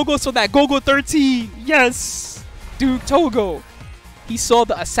Duke Togo saw that Gogo 13. Yes. Duke Togo. He saw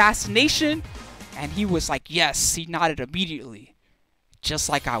the assassination and he was like, yes. He nodded immediately. Just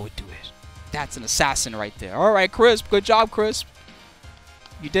like I would do it. That's an assassin right there. All right, Crisp. Good job, Crisp.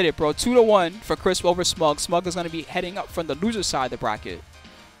 You did it, bro. 2-1 for Crisp over Smug. Smug is going to be heading up from the loser side of the bracket.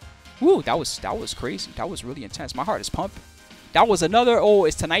 Woo, that was crazy. That was really intense. My heart is pumping. That was another. Oh,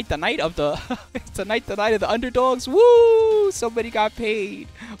 it's tonight the night of the. It's tonight the night of the underdogs. Woo! Somebody got paid.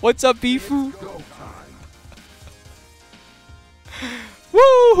 What's up, Bifu?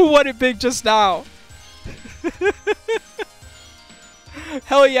 Woo! Who won it big just now?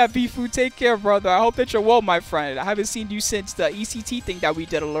 Hell yeah, Bifu. Take care, brother. I hope that you're well, my friend. I haven't seen you since the ECT thing that we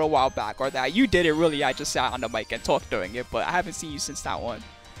did a little while back, or that you did it. Really, I just sat on the mic and talked during it, but I haven't seen you since that one.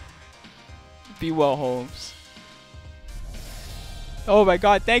 Be well, Holmes. Oh my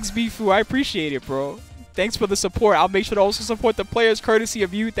god, thanks Bifu, I appreciate it, bro. Thanks for the support. I'll make sure to also support the players courtesy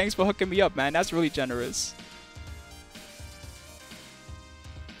of you. Thanks for hooking me up, man. That's really generous.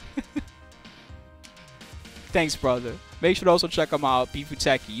 Thanks, brother. Make sure to also check them out. Bifu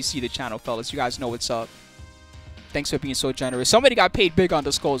Techie. You see the channel, fellas. You guys know what's up. Thanks for being so generous. Somebody got paid big on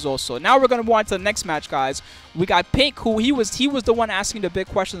the skulls also. Now we're going to move on to the next match, guys. We got Pink, who he was the one asking the big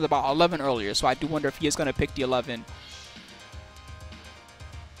questions about 11 earlier. So I do wonder if he is going to pick the 11.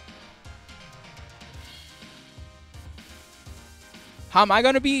 How am I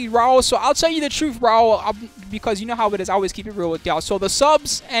going to be, Raul? So I'll tell you the truth, Raul, because you know how it is. I always keep it real with y'all. So the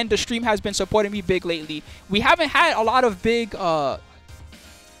subs and the stream has been supporting me big lately. We haven't had a lot of big, how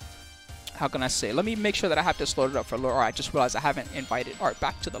can I say? Let me make sure that I have this loaded up for a little. I just realized I haven't invited Art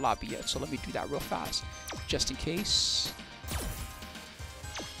back to the lobby yet. So let me do that real fast, just in case.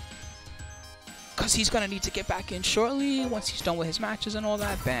 Because he's going to need to get back in shortly once he's done with his matches and all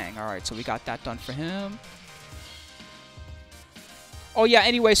that. Bang. All right, so we got that done for him. Oh, yeah,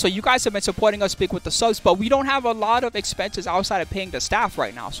 anyway, so you guys have been supporting us big with the subs, but we don't have a lot of expenses outside of paying the staff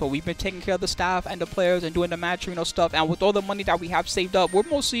right now. So we've been taking care of the staff and the players and doing the Matcherino stuff. And with all the money that we have saved up, I'm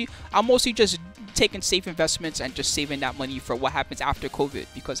mostly just taking safe investments and just saving that money for what happens after COVID.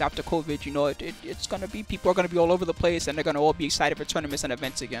 Because after COVID, you know, it's going to be, people are going to be all over the place and they're going to all be excited for tournaments and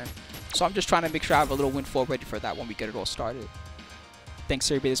events again. So I'm just trying to make sure I have a little windfall ready for that when we get it all started. Thanks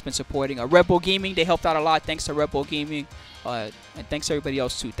to everybody that's been supporting. Red Bull Gaming, they helped out a lot. Thanks to Red Bull Gaming. And thanks to everybody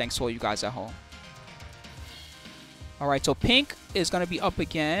else, too. Thanks to all you guys at home. All right, so Pink is going to be up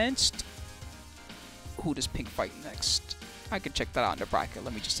against... Who does Pink fight next? I can check that out in the bracket.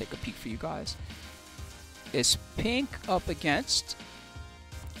 Let me just take a peek for you guys. Is Pink up against...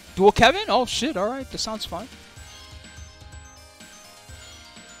 Dual Kevin? Oh, shit. All right, this sounds fun.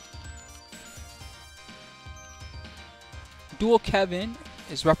 Dual Kevin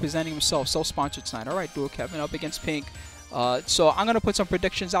is representing himself. Self-sponsored tonight. All right, Dual Kevin up against Pink. So I'm going to put some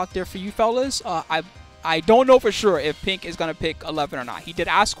predictions out there for you fellas. I don't know for sure if Pink is going to pick 11 or not. He did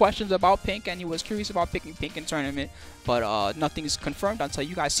ask questions about Pink, and he was curious about picking Pink in tournament. But nothing is confirmed until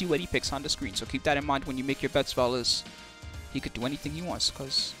you guys see what he picks on the screen. So keep that in mind when you make your bets, fellas. He could do anything he wants,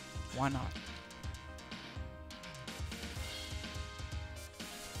 because why not?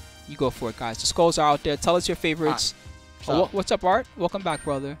 You go for it, guys. The skulls are out there. Tell us your favorites. Oh, what's up, Art? Welcome back,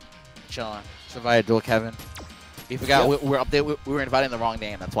 brother. Chillin'. Survived Dual Kevin. You forgot we're up there. We were inviting the wrong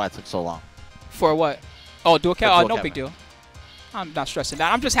name. That's why it took so long. For what? Oh, Dual Kevin. No big deal. I'm not stressing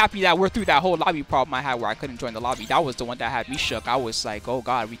that. I'm just happy that we're through that whole lobby problem I had where I couldn't join the lobby. That was the one that had me shook. I was like, oh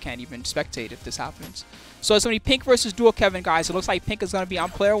god, we can't even spectate if this happens. So it's going to be Pink versus Dual Kevin, guys. It looks like Pink is going to be on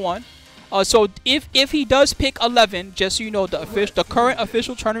player 1. So if he does pick 11, just so you know, the current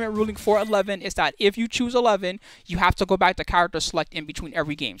official tournament ruling for 11 is that if you choose 11, you have to go back to character select in between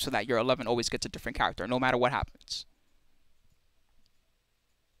every game so that your 11 always gets a different character, no matter what happens.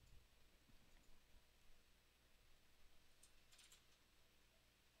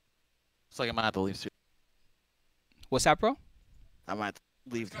 It's like I might have to leave soon. What's that, bro? I might have to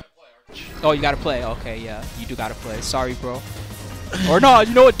leave. Oh, you got to play. Okay, yeah. You do got to play. Sorry, bro. Or no,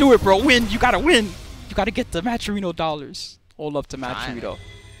 you know what? Do it, bro. Win. You got to win. You got to get the Matcherino dollars. All love to Matcherino.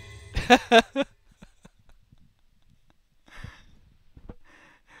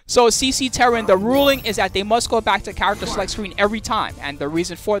 So, CC Terran, the ruling is that they must go back to character select screen every time. And the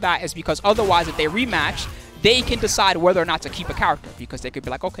reason for that is because otherwise, if they rematch, they can decide whether or not to keep a character, because they could be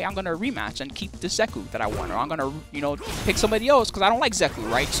like, okay, I'm gonna rematch and keep the Zeku that I want, or I'm gonna, you know, pick somebody else because I don't like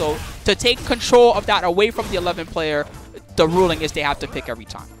Zeku, right? So to take control of that away from the 11 player, the ruling is they have to pick every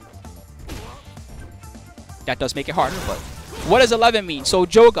time. That does make it harder, but what does 11 mean? So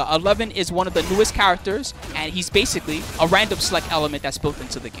Joga, 11 is one of the newest characters, and he's basically a random select element that's built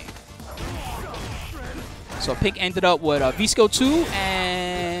into the game. So Pink ended up with V-Skill 2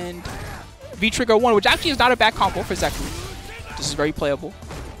 and V-Trigger 1, which actually is not a bad combo for Zeku. This is very playable.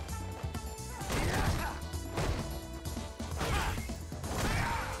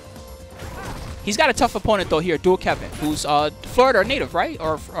 He's got a tough opponent though here, Dual Kevin, who's Florida native, right?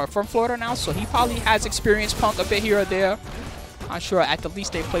 Or from Florida now, so he probably has experienced Punk a bit here or there. I'm sure at the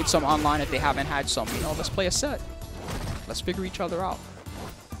least they played some online if they haven't had some. You know, let's play a set. Let's figure each other out.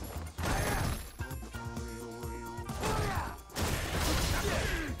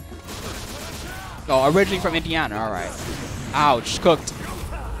 Oh, originally from Indiana. All right. Ouch. Cooked.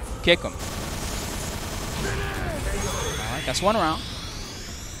 Kick him. All right. That's one round.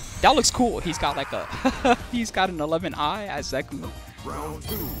 That looks cool. He's got like a... he's got an 11 eye as Zeku. Round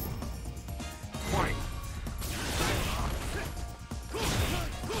 2. Fight.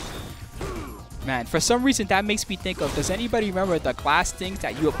 Man, for some reason that makes me think of... Does anybody remember the glass things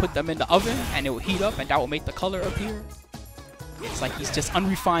that you would put them in the oven and it would heat up and that would make the color appear? It's like he's just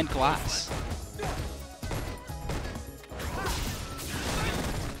unrefined glass.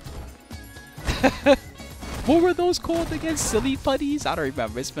 What were those called again? Silly putties? I don't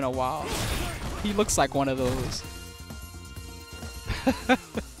remember. It's been a while. He looks like one of those.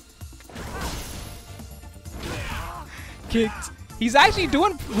 Kicked. He's actually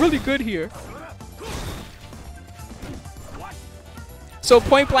doing really good here. So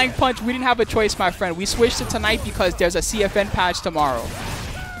Point Blank Punch, we didn't have a choice, my friend. We switched it tonight because there's a CFN patch tomorrow.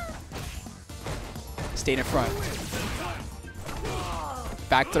 Stayed in front.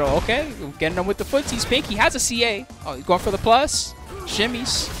 Back throw, okay. Getting him with the footsies. Pink, he has a CA. Oh, he's going for the plus.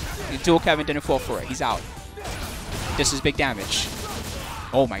 Shimmies. Dual Kevin didn't fall for it. He's out. This is big damage.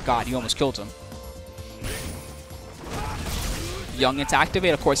 Oh my god, he almost killed him. Youngin to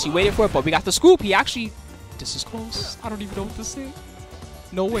activate. Of course, he waited for it, but we got the scoop. He actually... This is close. I don't even know what to say.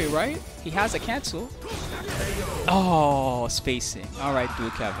 No way, right? He has a cancel. Oh, spacing. All right,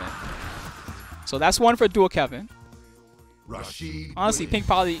 Dual Kevin. So that's one for Dual Kevin. Rashid Honestly, Pink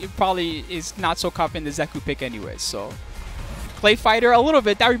probably is not so confident in the Zeku pick anyway, so. Clay Fighter, a little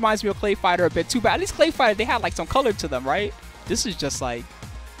bit. That reminds me of Clay Fighter a bit too, but at least Clay Fighter, they had like some color to them, right? This is just like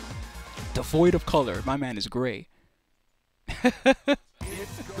devoid of color. My man is gray.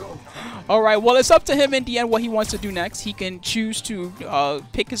 All right, well, it's up to him in the end what he wants to do next. He can choose to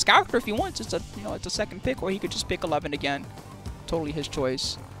pick his character if he wants. It's a, you know, it's a second pick, or he could just pick 11 again. Totally his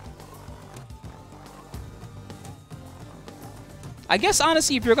choice. I guess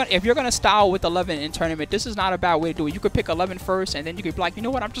honestly, if you're gonna style with 11 in tournament, this is not a bad way to do it. You could pick 11 first, and then you could be like, you know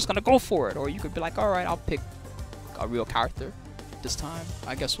what, I'm just gonna go for it. Or you could be like, all right, I'll pick a real character this time.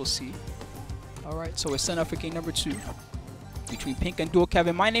 I guess we'll see. All right, so it's set up for game number 2 between Pink and Dual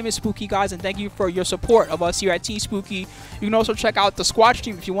Kevin. My name is Spooky, guys, and thank you for your support of us here at Team Spooky. You can also check out the squad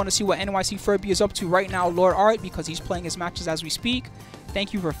stream if you want to see what NYC Furby is up to right now, Lord Art, because he's playing his matches as we speak.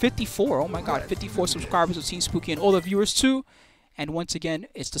 Thank you for 54. Oh my God, 54 subscribers of Team Spooky and all the viewers too. And once again,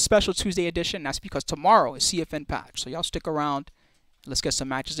 it's the special Tuesday edition. That's because tomorrow is CFN patch. So y'all stick around. Let's get some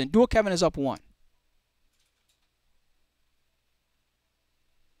matches in. Dual Kevin is up 1.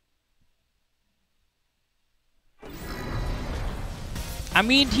 I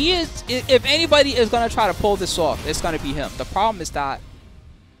mean, he is. If anybody is going to try to pull this off, it's going to be him. The problem is that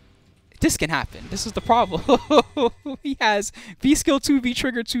this can happen. This is the problem. He has V-Skill 2,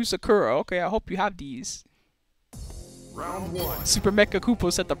 V-Trigger 2, Sakura. Okay, I hope you have these. Round 1. Super Mecha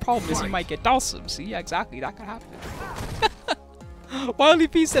Koopa said the problem is he might get Dawson. See, yeah, exactly. That could happen. Wiley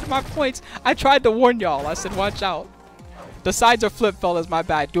P said my points. I tried to warn y'all. I said, watch out. The sides are flipped, fellas. My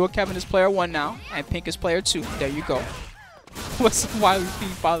bad. Dual Kevin is player 1 now, and Pink is player 2. There you go. What's up, Wiley P,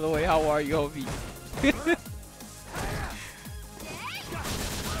 by the way? How are you, Ovi?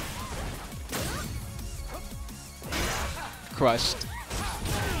 Crushed.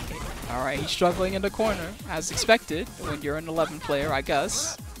 Alright, he's struggling in the corner, as expected, when you're an 11 player, I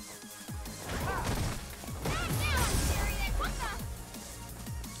guess.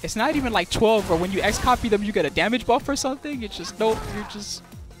 It's not even like 12, or when you X-copy them, you get a damage buff or something. It's just, nope, you're just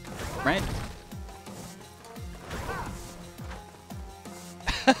random.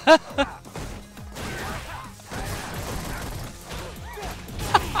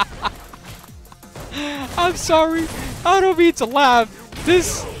 I'm sorry. I don't mean to laugh.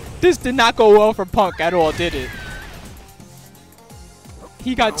 This This did not go well for Punk at all, did it?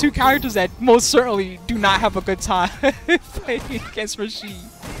 He got two characters that most certainly do not have a good time playing against Rashid.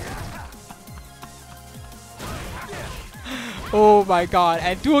 Oh my god,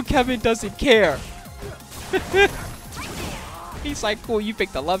 and Dual Kevin doesn't care. He's like, cool, you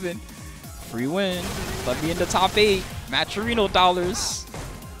picked 11. Free win. Let me in the top 8. Maturino dollars.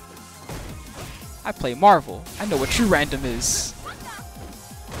 I play Marvel. I know what true random is.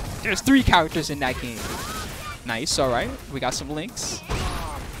 There's 3 characters in that game. Nice, alright. We got some links.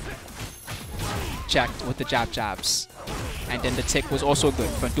 Checked with the jabs. And then the tick was also good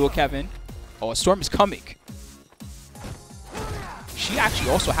from Dual Kevin. Oh, a storm is coming. She actually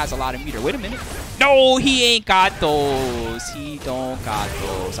also has a lot of meter. Wait a minute. No, he ain't got those. He don't got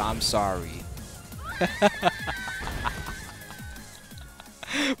those. I'm sorry.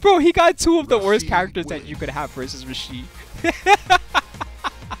 Bro, he got 2 of the worst characters that you could have versus Rashid.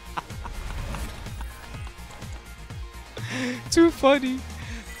 Too funny.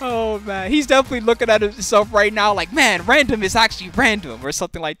 Oh, man. He's definitely looking at himself right now like, man, random is actually random or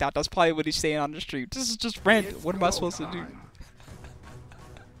something like that. That's probably what he's saying on the stream. This is just random. What am I supposed to do?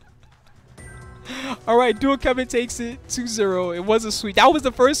 Alright, Dual Kevin takes it 2-0. It was a sweep. That was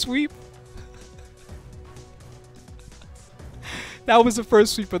the first sweep. That was the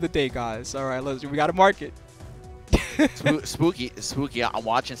first sweep of the day, guys. Alright, we gotta mark it. Spooky. I'm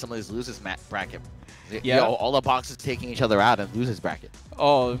watching some of these losers bracket. Yeah. Yo, all the boxes taking each other out in losers bracket.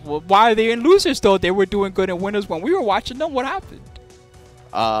 Oh, well, why are they in losers though? They were doing good in winners when we were watching them. What happened?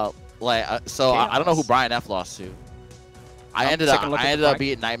 So I don't know who Brian F lost to. I ended up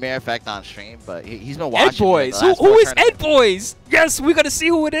being Nightmare Effect on stream, but he's been watching. Edbois. Who is Edbois? Yes, we're gonna see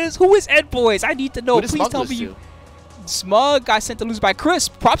who it is. Who is Edbois? I need to know. Please tell me. Smug got sent to lose by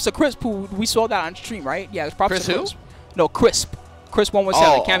Crisp. Props to Crisp, who we saw that on stream, right? Yeah, props Chris to who? Crisp. No, Crisp. Crisp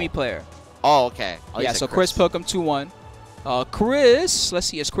 117, Cammy player. Oh, okay. Yeah, so Chris took him 2-1. Chris, let's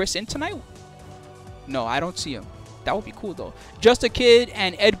see, is Chris in tonight? No, I don't see him. That would be cool though. Justakid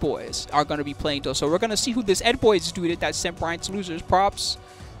and Edbois are gonna be playing though, so we're gonna see who this Edbois dude that sent Brian to losers. Props.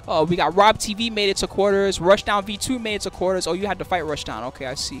 We got RobTV made it to quarters. Rushdown V2 made it to quarters. Oh, you had to fight Rushdown. Okay,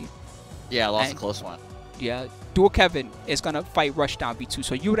 I see. Yeah, I lost a close one. Yeah, Dual Kevin is gonna fight Rushdown V2,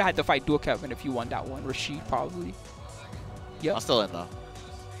 so you would have had to fight Dual Kevin if you won that one. Rashid probably. Yep. I'm still in though.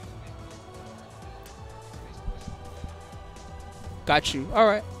 Got you. All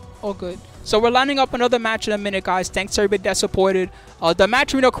right. All good. So we're lining up another match in a minute, guys. Thanks to everybody that supported. The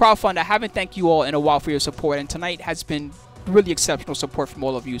Maturino crowdfund, I haven't thanked you all in a while for your support, and tonight has been really exceptional support from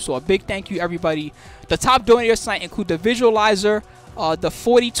all of you. So a big thank you, everybody. The top donators tonight include the Visualizer, the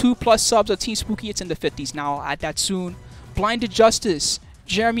 42+ subs of Team Spooky. It's in the 50s now. I'll add that soon. Blinded Justice,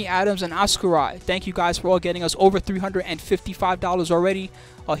 Jeremy Adams, and Sakura. Thank you guys for all getting us over $355 already.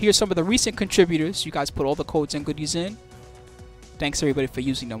 Here's some of the recent contributors. You guys put all the codes and goodies in. Thanks everybody for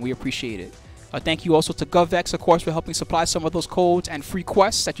using them. We appreciate it. Thank you also to GovX, of course, for helping supply some of those codes and free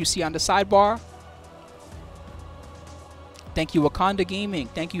quests that you see on the sidebar. Thank you, Wakanda Gaming.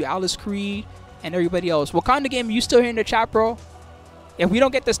 Thank you, Alice Creed, and everybody else. Wakanda Gaming, you still here in the chat, bro? If we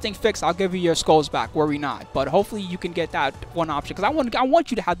don't get this thing fixed, I'll give you your skulls back. Worry not. But hopefully you can get that one option, because I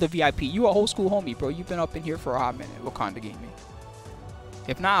want you to have the VIP. You're a whole school homie, bro. You've been up in here for a hot minute, Wakanda Gaming.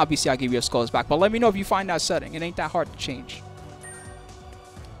 If not, obviously I'll give you your skulls back. But let me know if you find that setting. It ain't that hard to change.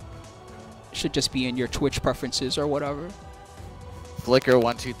 Should just be in your Twitch preferences or whatever. Flicker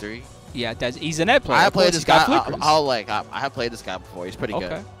 123. Yeah, he's an Ed player. I have played this guy. I have played this guy before. He's pretty good.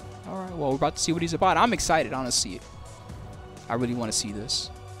 Okay. All right. Well, we're about to see what he's about. I'm excited, honestly. I really want to see this.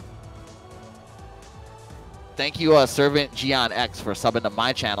 Thank you, Servant Gion X, for subbing to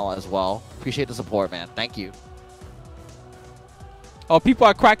my channel as well. Appreciate the support, man. Thank you. Oh, people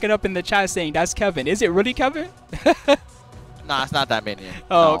are cracking up in the chat saying that's Kevin. Is it really Kevin? Nah, it's not that minion.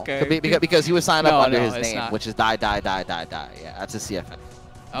 Oh, no. okay. Because he was signed up under his name, which is die. Yeah, that's a CFN.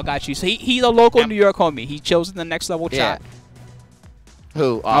 I got you. So he's a local New York homie. He chills in the next level chat.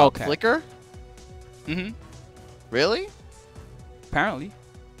 Who? Okay. Flicker? Mm-hmm. Really? Apparently.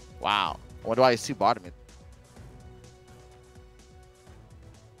 Wow. What do I see bottom it?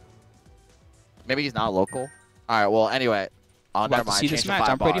 Maybe he's not local. All right. Well, anyway. Oh, never mind. See this match.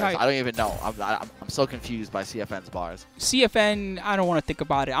 I'm pretty hyped. I don't even know. I'm so confused by CFN's bars. CFN, I don't want to think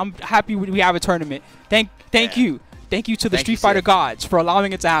about it. I'm happy we have a tournament. Thank you. Thank you to the Street Fighter gods for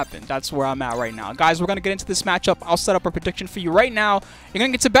allowing it to happen. That's where I'm at right now. Guys, we're going to get into this matchup. I'll set up a prediction for you right now. You're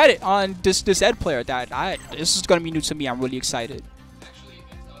going to get to bet it on this Ed player. This is going to be new to me. I'm really excited.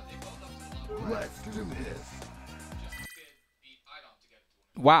 Let's do this.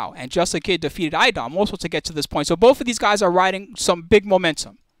 Wow, and Justakid defeated Idom also to get to this point. So both of these guys are riding some big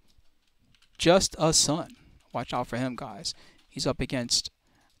momentum. Just a Son. Watch out for him, guys. He's up against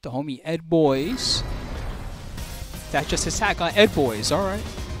the homie Edbois. That's just his tag on Edbois. All right.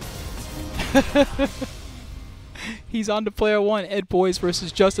 He's on to player 1. Edbois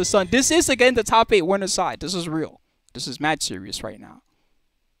versus Just a Son. This is, again, the top 8 winner side. This is real. This is mad serious right now.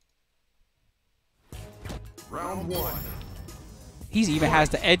 Round 1. He even has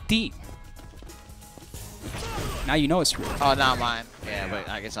the Ed theme. Now you know it's real. Oh, not mine. Yeah, but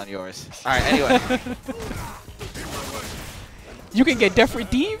I guess on yours. All right, anyway. You can get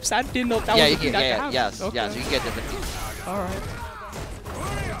different themes? I didn't know if that was a thing that could happen. Yes, Okay. yes, you can get different teams. All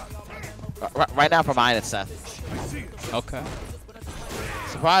right. Right now for mine, it's Seth. Okay.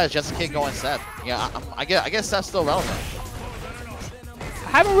 Surprised, Justakid going Seth. Yeah, I guess Seth's still relevant. I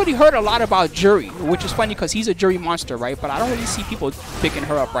haven't really heard a lot about Jury, which is funny because he's a Jury monster, right? But I don't really see people picking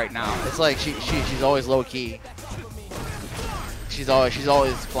her up right now. It's like she's always low key. She's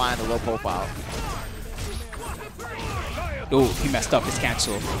always flying the low profile. Ooh, he messed up. It's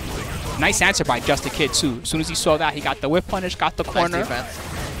canceled. Nice answer by Justakid too. As soon as he saw that, he got the whip punish, got the corner. Nice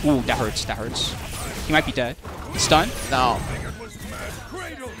defense. Ooh, that hurts. That hurts. He might be dead. Stun. No.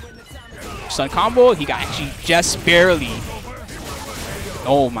 Stun combo. He got actually just barely.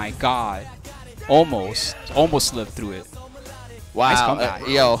 Oh my god. Almost lived through it. Wow. Nice comeback.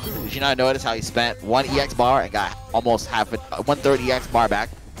 Yo, did you not notice how he spent 1 EX bar and got almost half it, 1/3 EX bar back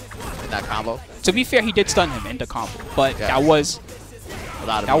in that combo? To be fair, he did stun him in the combo, but Yeah. that was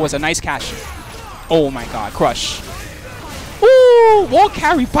a nice cash. Oh my god, crush. Ooh, wall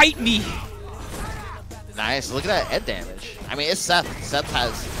carry, bite me. Nice. Look at that head damage. I mean, it's Seth. Seth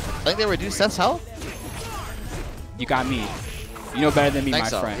has. I think they reduced Seth's health. You got me. You know better than me, I think my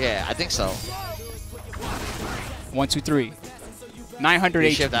so. friend. Yeah, I think so. 1, 2, 3.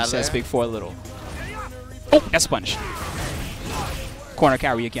 900 shift HP, out of says there. Big 4 Little. Oh, that's punish. Corner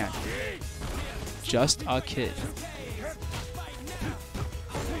carry again. Just a kid.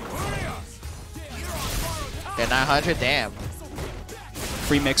 Yeah, 900. Damn.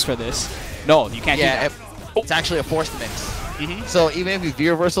 Free mix for this. No, you can't do Yeah, that. it's actually a forced mix. Mhm. So even if you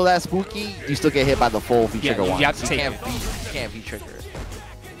V-reversal that spooky, you still get hit by the full V-trigger you one. have to So take you it. can't V-trigger it.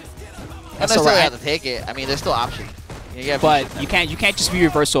 That's Not necessarily alright. have to take it. I mean, there's still options. But you can't just be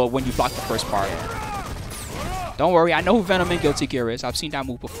reversal when you block the first part. Don't worry, I know who Venom and Guilty Gear is. I've seen that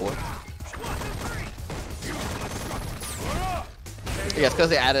move before. Yeah, it's because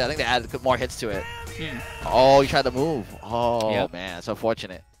they added. I think they added more hits to it. Hmm. Oh, you tried to move. Oh Yep. man, it's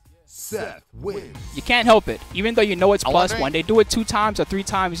unfortunate. Seth wins. You can't help it. Even though you know it's I'm plus, wondering- when they do it 2 times or 3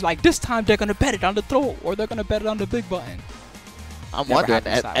 times, like this time they're gonna bet it on the throw or they're gonna bet it on the big button. I'm Never wondering.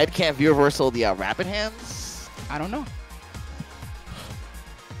 happens that way. Ed can't V-reversal the rapid hands. I don't know.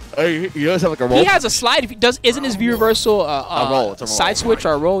 He does have like a roll. He has a slide. If he does, isn't his view reversal A roll, it's a roll. side switch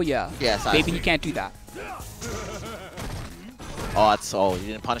or a roll? Yeah. Yeah, side Maybe he switch. can't do that. Oh, you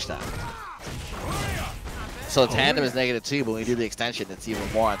didn't punish that. So tandem is -2, but when you do the extension, it's even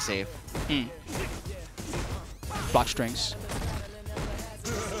more unsafe. Hmm. Block strings.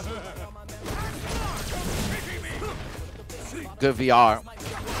 Good VR.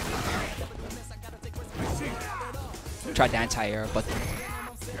 Tried the anti-air, but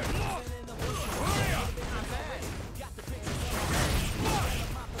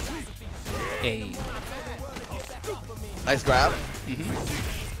a Nice grab.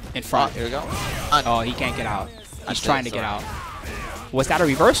 in front. Here we go. Oh, he can't get out. He's That's trying it, to get sorry. out. Was that a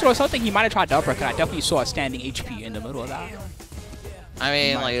reversal or something? He might have tried the uppercut. I definitely saw a standing HP in the middle of that. I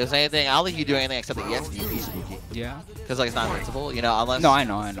mean, like, if there's anything, I don't think you do anything except the EXDP spooky. Yeah. Because, like, it's not invincible, you know, unless... No, I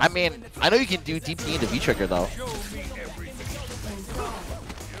know. I mean, I know you can do DP into V-trigger, though.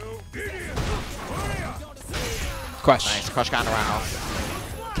 Crush. Nice. Crush got around.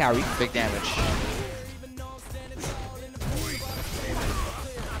 Carry. Big damage.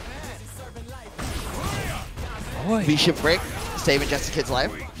 Boy. V-ship break. Saving Justakid's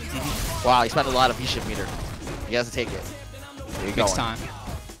life. Wow, he spent a lot of V-ship meter. He has to take it. There you go. Next time.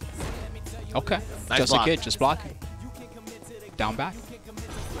 Okay. Nice Just block. a kid, just blocking. Down back.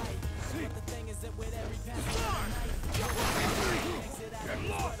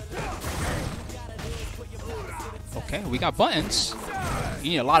 Okay, we got buttons.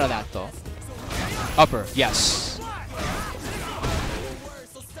 You need a lot of that though. Upper, yes.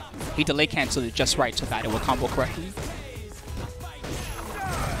 He delay canceled it just right so that it will combo correctly.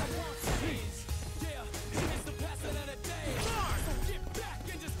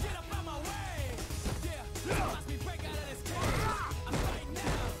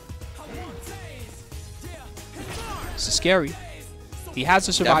 This is scary. He has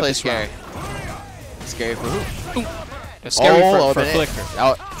to survive Definitely this scary. round. Scary for who? It's scary for did it? Flicker.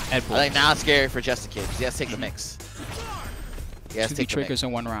 Oh, Edbois. I think now it's scary for Justakid. He has to take the mix. He has to take the triggers mix.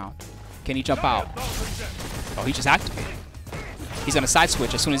 in 1 round. Can he jump out? Oh, he just activated. He's gonna side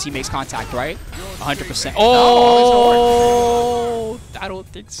switch as soon as he makes contact, right? 100%. Oh, I don't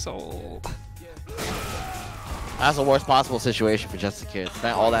think so. That's the worst possible situation for Justakid.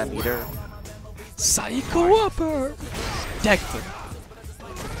 Spent all that meter. Psycho upper. Dector.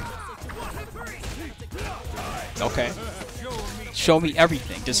 Okay. Show me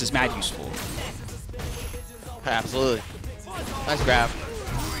everything. This is mad useful. Absolutely. Nice grab.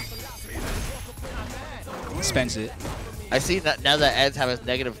 Spends it. I see that now that Eds have his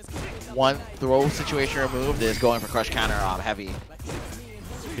 -1 throw situation removed, is going for crush counter heavy.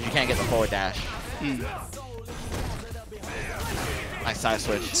 Because you can't get the forward dash. Nice side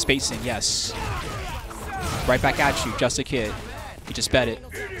switch. Spacing, yes. Right back at you, Justakid. He just bet it.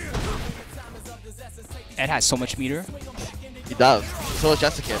 Ed has so much meter. He does. So is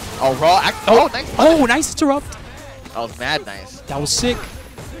Justakid. Oh, raw. Oh, nice. Oh, nice interrupt. That was mad nice. That was sick.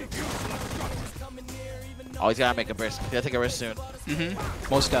 Oh, he's gotta make a burst. He's gotta take a risk soon.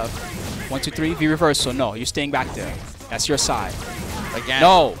 Most of. 1, 2, 3. V reversal. No, you're staying back there. That's your side. Again.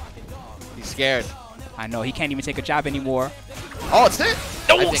 No. He's scared. I know. He can't even take a jab anymore. Oh, it's it.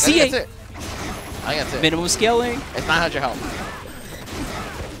 No, I think that's it. I think that's it. Minimum scaling. It's 900 health.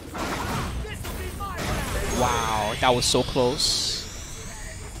 Wow, that was so close.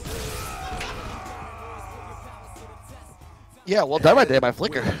 Yeah, well done right there by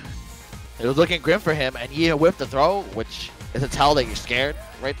Flicker. It was looking grim for him, and he whipped the throw, which is a tell that you're scared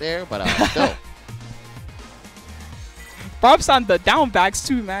right there, but still. Props on the down backs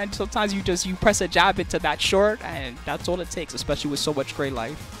too, man. Sometimes you press a jab into that short, and that's all it takes, especially with so much gray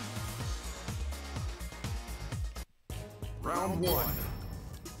life. Round 1.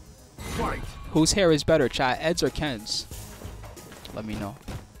 Fight. Whose hair is better, chat? Ed's or Ken's? Let me know.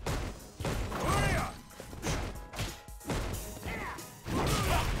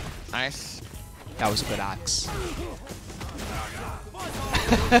 Nice. That was a good axe.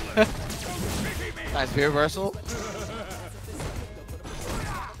 Nice spear reversal.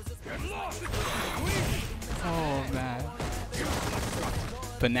 Oh, man.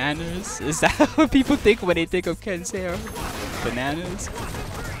 Bananas? Is that what people think when they think of Ken's hair? Bananas?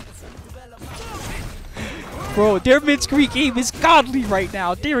 Bro, their mid-screen game is godly right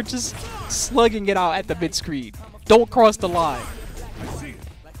now. They're just slugging it out at the mid-screen. Don't cross the line.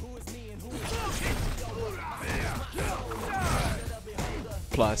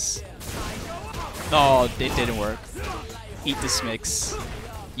 Plus. Oh, it didn't work. Eat this mix.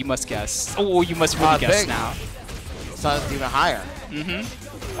 You must guess. Oh, you must really guess big. now. Sun's even higher.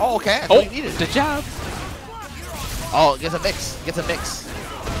 Oh, okay. That's what he needed. The jab. Oh, gets a mix. Gets a mix.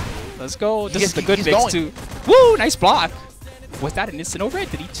 Let's go. This is the He's good mix, going. too. Woo, nice block. Was that an instant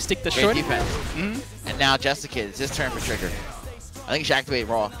overhead? Did he just stick the Great short? defense. And now Justakid. It's his turn for trigger. I think he should activate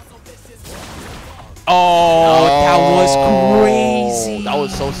raw. Oh, that was crazy. That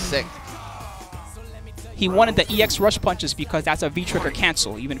was so sick. He wanted the EX rush punches because that's a V trigger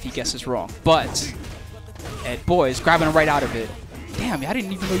cancel, even if he guesses wrong. But Edbois grabbing him right out of it. Damn, I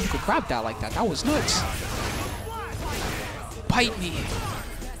didn't even know you could grab that like that. That was nuts. Bite me.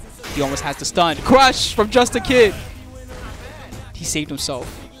 He almost has the stun. Crush from Justakid. He saved himself.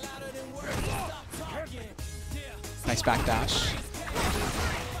 Nice backdash.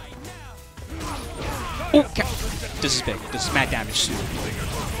 Oh, okay. This is big. This is mad damage too.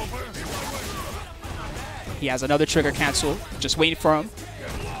 He has another trigger cancel. Just waiting for him.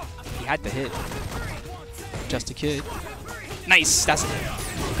 He had the hit. Justakid. Nice. That's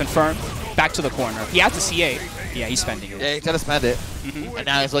confirmed. Back to the corner. He has the CA. Yeah, he's spending it. Yeah, he's gonna spend it. And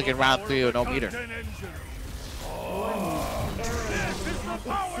now he's looking round 3 with no meter.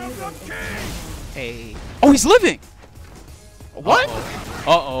 Hey. Oh, he's living. What?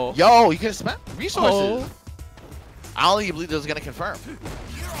 Uh-oh. Yo, you could have spent resources. Uh-oh. I don't even believe this is gonna confirm.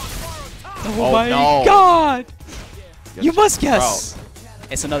 Oh my no. god. Yes, You must bro. guess.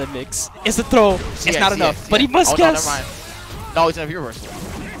 It's another mix. It's a throw. It's Yeah, not yeah, enough. yeah. But he must guess. No, never mind. No, he's in a view reversal.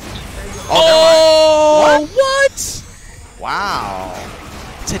 Oh, what? Wow.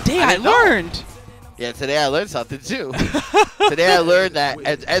 Today I I didn't know. learned. Yeah, today I learned something too. Today I learned that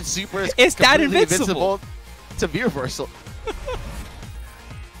Ed Super is It's that completely invincible. to view reversal.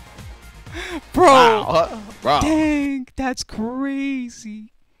 Bro. Wow. Bro. Dang, that's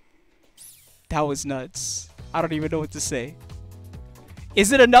crazy. That was nuts. I don't even know what to say.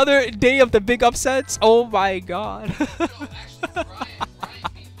 Is it another day of the big upsets? Oh my god.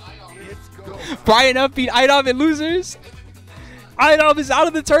 Brian up beat Idom in losers. Idom is out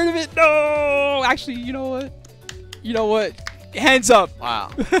of the tournament. No. Actually, you know what? You know what? Hands up.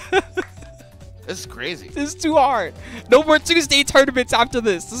 Wow. This is crazy. This is too hard. No more Tuesday tournaments after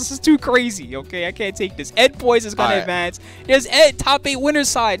this. This is too crazy, okay? I can't take this. Edbois is going to advance. There's Ed, top 8 winner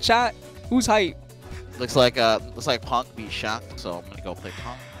side, chat. Who's hype? Looks like Punk beat Shaq, so I'm going to go play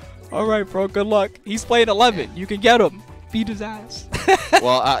Punk. All right, bro. Good luck. He's playing 11. You can get him. Beat his ass.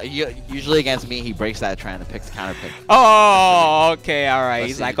 Well, usually against me, he breaks that trend and picks counter pick. Oh, okay. All right.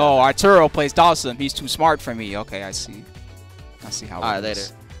 He's like, oh, Arturo plays Dawson. He's too smart for me. Okay, I see. I see how it is. All right, later.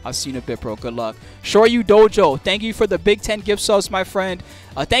 I'll see you in a bit, bro. Good luck. Shoryu Dojo, thank you for the Big 10 gift subs, my friend.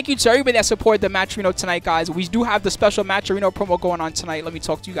 Thank you to everybody that supported the Matcherino tonight, guys. We do have the special Matcherino promo going on tonight. Let me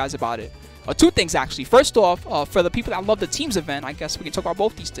talk to you guys about it. Two things, actually. First off, for the people that love the teams event, I guess we can talk about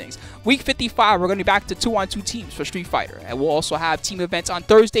both these things. Week 55, we're going to be back to 2-on-2 teams for Street Fighter. And we'll also have team events on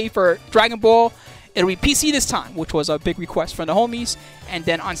Thursday for Dragon Ball. It'll be PC this time, which was a big request from the homies. And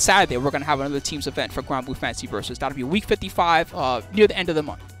then on Saturday, we're going to have another teams event for Grand Blue Fantasy Versus. That'll be week 55 near the end of the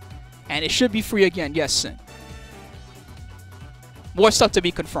month. And it should be free again. Yes, Sin. More stuff to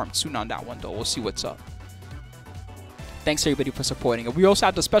be confirmed soon on that one, though. We'll see what's up. Thanks, everybody, for supporting it. We also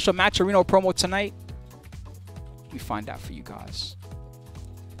have the special Matcherino promo tonight. We find out for you guys.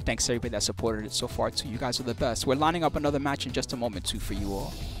 Thanks, everybody that supported it so far, too. You guys are the best. We're lining up another match in just a moment, too, for you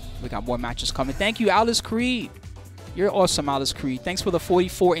all. We got more matches coming. Thank you, Alice Creed. You're awesome, Alice Creed. Thanks for the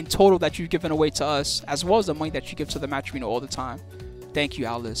 44 in total that you've given away to us, as well as the money that you give to the Matcherino all the time. Thank you,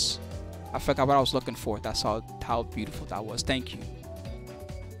 Alice. I forgot what I was looking for. That's how beautiful that was. Thank you.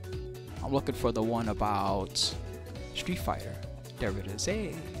 I'm looking for the one about Street Fighter. There it is.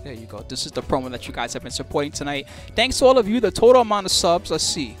 Hey, there you go. This is the promo that you guys have been supporting tonight. Thanks to all of you. The total amount of subs, let's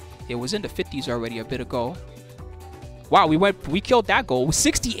see. It was in the 50s already a bit ago. Wow, we killed that goal.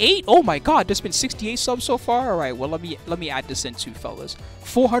 68? Oh my god, there's been 68 subs so far. All right, well let me add this in too, fellas.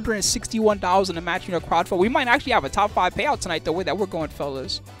 $461 in the Matcherino crowdfund. We might actually have a top 5 payout tonight the way that we're going,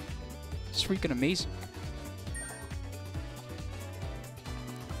 fellas. It's freaking amazing.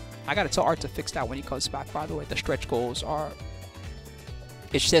 I gotta tell Art to fix that when he comes back, by the way. The stretch goals are...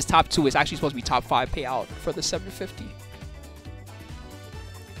 It says top 2. It's actually supposed to be top 5 payout for the 750.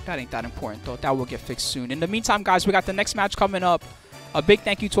 That ain't that important, though. That will get fixed soon. In the meantime, guys, we got the next match coming up. A big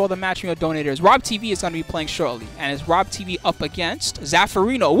thank you to all the Matcherino donators. RobTV is going to be playing shortly. And it's RobTV up against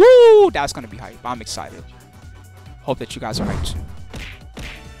Zaferino. Woo! That's going to be hype. I'm excited. Hope that you guys are hyped, too.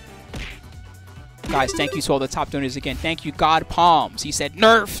 Guys, thank you to all the top donors again. Thank you, God Palms. He said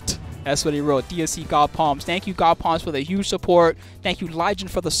nerfed. That's what he wrote. DSC God Palms. Thank you, God Palms, for the huge support. Thank you,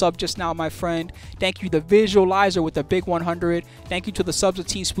 Legend, for the sub just now, my friend. Thank you, the Visualizer, with the big 100. Thank you to the subs of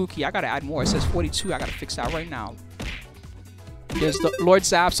Team Spooky. I got to add more. It says 42. I got to fix that right now. There's the Lord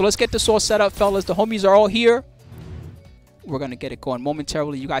Zaf. So let's get this all set up, fellas. The homies are all here. We're going to get it going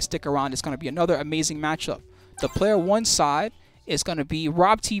momentarily. You guys stick around. It's going to be another amazing matchup. The player one side is going to be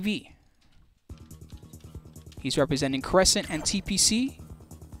RobTV. He's representing Crescent and TPC.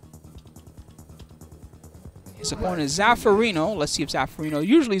 His opponent is Zaferino. Let's see if Zaferino...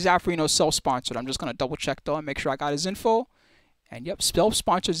 Usually Zaferino is self-sponsored. I'm just going to double-check, though, and make sure I got his info. And, yep,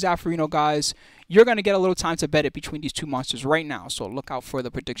 self-sponsored Zaferino, guys. You're going to get a little time to bet it between these two monsters right now. So look out for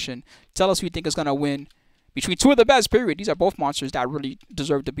the prediction. Tell us who you think is going to win. Between two of the best, period. These are both monsters that really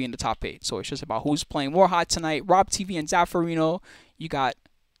deserve to be in the top 8. So it's just about who's playing more hot tonight. RobTV and Zaferino. You got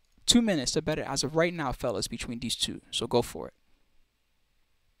 2 minutes to bet it as of right now, fellas, between these two. So go for it.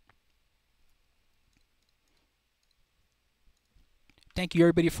 Thank you,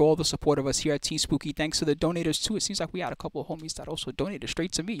 everybody, for all the support of us here at Team Spooky. Thanks to the donators, too. It seems like we had a couple of homies that also donated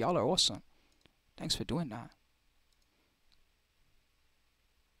straight to me. Y'all are awesome. Thanks for doing that.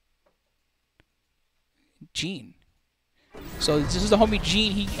 Gene. So this is the homie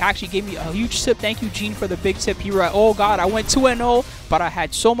Gene. He actually gave me a huge tip. Thank you, Gene, for the big tip. He wrote, oh, God, I went 2-0, but I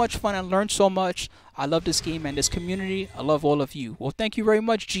had so much fun and learned so much. I love this game and this community. I love all of you. Well, thank you very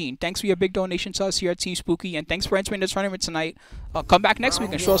much, Gene. Thanks for your big donation to us here at Team Spooky, and thanks for entering the tournament tonight. Come back next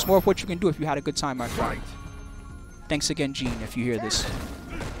week and show us more of what you can do if you had a good time, my friend. Thanks again, Gene, if you hear this.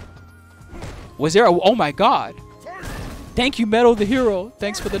 Was there a... Oh, my God. Thank you, Metal the Hero.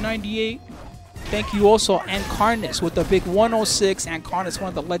 Thanks for the 98. Thank you also, Ancarnis, with the big 106. Ancarnis, one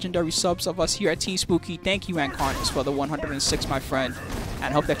of the legendary subs of us here at Team Spooky. Thank you, Ancarnis, for the 106, my friend.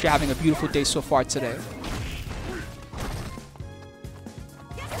 And hope that you're having a beautiful day so far today.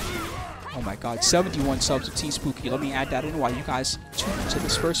 Oh my God, 71 subs of Team Spooky. Let me add that in while you guys tune into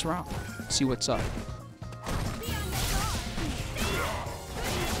this first round. See what's up.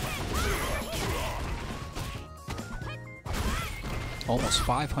 Almost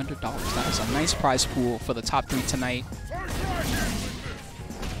 $500. That is a nice prize pool for the top 3 tonight.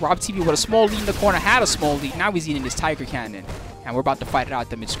 RobTV with a small lead in the corner had a small lead. Now he's eating his Tiger Cannon. And we're about to fight it out at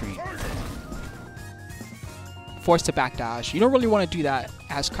the mid-screen. Forced to backdash. You don't really want to do that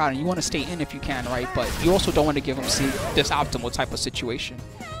as Karin. You want to stay in if you can, right? But you also don't want to give him this optimal type of situation.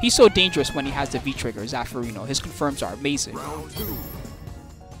 He's so dangerous when he has the V-trigger, Zaferino. His confirms are amazing.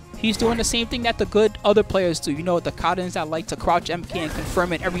 He's doing the same thing that the good other players do. You know, the Karins that like to crouch MK and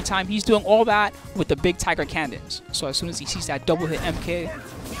confirm it every time. He's doing all that with the big Tiger Cannons. So as soon as he sees that double hit MK,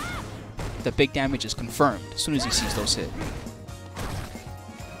 the big damage is confirmed as soon as he sees those hit.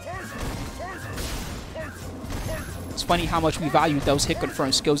 It's funny how much we value those hit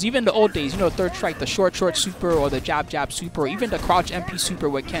confirm skills. Even the old days, you know, third strike, the short super, or the jab super, or even the crouch MP super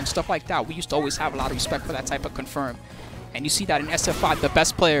with Ken, stuff like that. We used to always have a lot of respect for that type of confirm. And you see that in SF5, the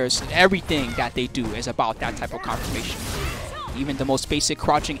best players, everything that they do is about that type of confirmation. Even the most basic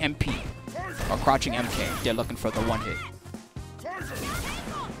crouching MP or crouching MK, they're looking for the one hit.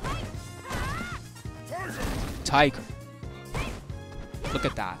 Tiger. Look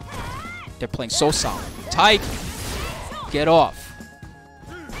at that. They're playing so solid. Tiger. Get off.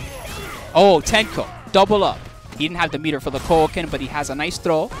 Oh, Tenko. Double up. He didn't have the meter for the Koken, but he has a nice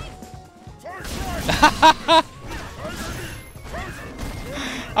throw.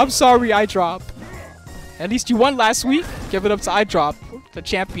 I'm sorry, iDrop. At least you won last week. Give it up to iDrop, the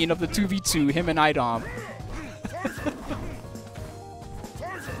champion of the 2v2, him and iDom.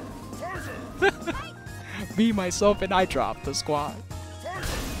 Me, myself, and iDrop, the squad.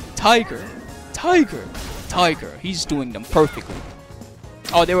 Tiger. Tiger. Tiger. He's doing them perfectly.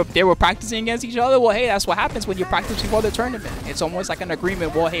 Oh, they were practicing against each other? Well, hey, that's what happens when you're practicing for the tournament. It's almost like an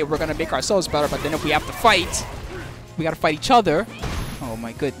agreement. Well, hey, we're going to make ourselves better, but then if we have to fight, we got to fight each other. Oh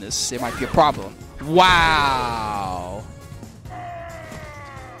my goodness, it might be a problem. Wow.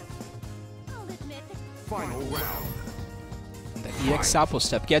 Final round. The EX Sapo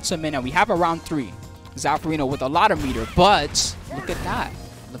step gets him in, and we have a round 3. Zaferino with a lot of meter, but look at that.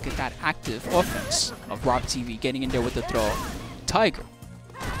 Look at that active offense of RobTV getting in there with the throw. Tiger.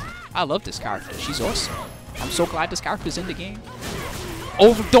 I love this character. She's awesome. I'm so glad this character's in the game.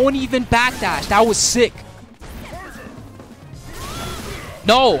 Oh, don't even backdash. That was sick.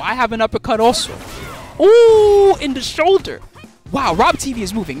 No, I have an uppercut also. Ooh, in the shoulder. Wow, RobTV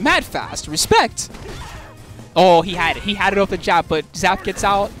is moving mad fast. Respect. Oh, he had it. He had it off the jab, but Zap gets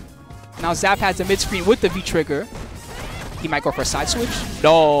out. Now Zap has the mid-screen with the V-trigger. He might go for a side switch.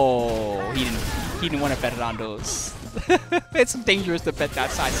 No, he didn't want to bet it on those. It's dangerous to bet that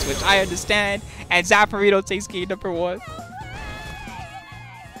side switch. I understand. And Zaferino takes game number 1.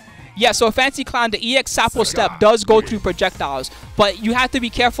 Yeah, so Fancy Clown, the EX Sapo step does go through projectiles, but you have to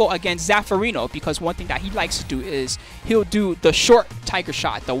be careful against Zaferino because one thing that he likes to do is he'll do the short Tiger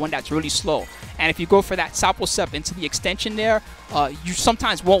shot, the one that's really slow. And if you go for that Sapo step into the extension there, you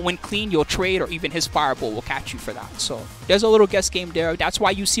sometimes won't win clean. You'll trade, or even his fireball will catch you for that. So there's a little guess game there. That's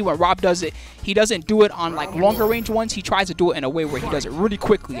why you see when Rob does it, he doesn't do it on like longer range ones. He tries to do it in a way where he does it really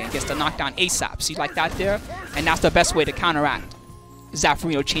quickly and gets the knockdown ASAP. See, like that there? And that's the best way to counteract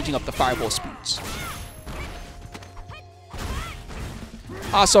Zaferino changing up the fireball speeds.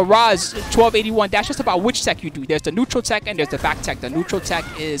 So Raz, 1281, that's just about which tech you do. There's the neutral tech and there's the back tech. The neutral tech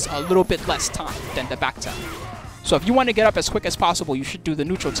is a little bit less time than the back tech. So if you want to get up as quick as possible, you should do the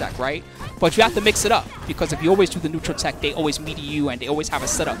neutral tech, right? But you have to mix it up because if you always do the neutral tech, they always meet you and they always have a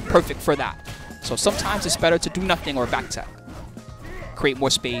setup perfect for that. So sometimes it's better to do nothing or back tech. Create more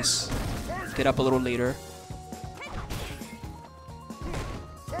space, get up a little later.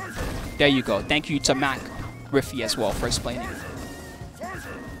 There you go. Thank you to Mac Riffy as well for explaining.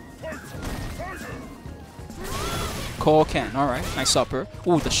 Cole Ken. Alright. Nice upper.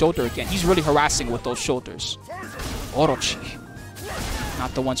 Ooh, the shoulder again. He's really harassing with those shoulders. Orochi.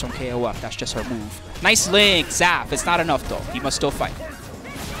 Not the ones from KOF. That's just her move. Nice link. Zap. It's not enough though. He must still fight.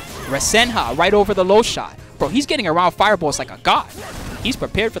 Rasenha right over the low shot. Bro, he's getting around fireballs like a god. He's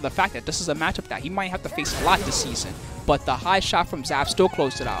prepared for the fact that this is a matchup that he might have to face a lot this season. But the high shot from Zap still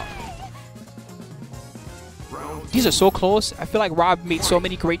closed it out. These are so close. I feel like Rob made so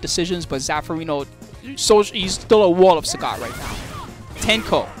many great decisions, but Zaferino, he's still a wall of Sagat right now.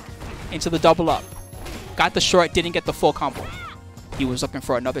 Tenko into the double up. Got the short, didn't get the full combo. He was looking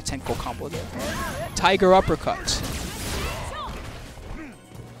for another Tenko combo there. Tiger uppercut.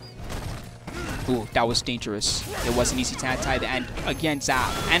 Ooh, that was dangerous. It wasn't easy to anti the end. Again,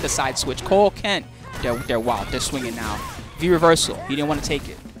 Zap and the side switch. Cole Ken. They're wild. They're swinging now. V reversal. He didn't want to take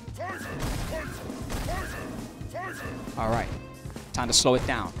it. Alright, time to slow it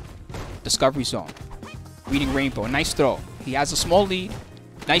down. Discovery zone. Reading rainbow. Nice throw. He has a small lead.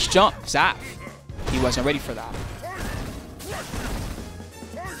 Nice jump. Zap. He wasn't ready for that.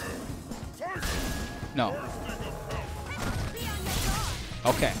 No.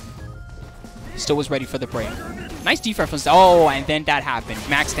 Okay. Still was ready for the break. Nice defense. Oh, and then that happened.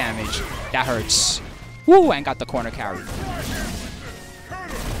 Max damage. That hurts. Woo, and got the corner carry.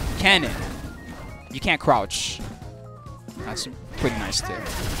 Cannon. You can't crouch. That's pretty nice too.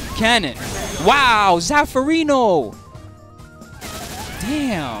 Cannon. Wow, Zaferino.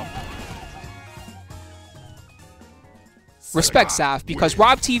 Damn. Respect Zaf, because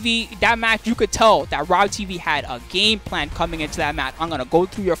RobTV, that match, you could tell that RobTV had a game plan coming into that match. I'm going to go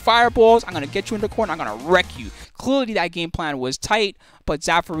through your fireballs. I'm going to get you in the corner. I'm going to wreck you. Clearly, that game plan was tight, but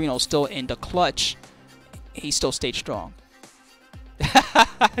Zaferino's still in the clutch. He still stayed strong.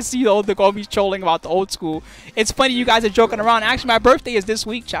 I see the homies trolling about the old school. It's funny you guys are joking around. Actually, my birthday is this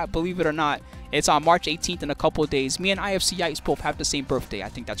week, chat, believe it or not. It's on March 18th in a couple of days. Me and IFC Yikes both have the same birthday. I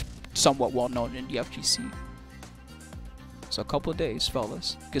think that's somewhat well known in the FGC. So a couple of days,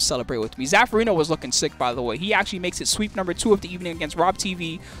 fellas. You can celebrate with me. Zaferino was looking sick, by the way. He actually makes it sweep number 2 of the evening against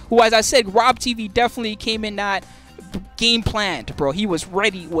RobTV, who, as I said, RobTV definitely came in that game planned, bro. He was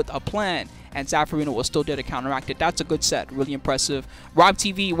ready with a plan, and Zaferino was still there to counteract it. That's a good set. Really impressive.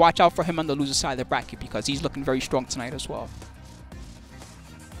 RobTV, watch out for him on the loser side of the bracket because he's looking very strong tonight as well.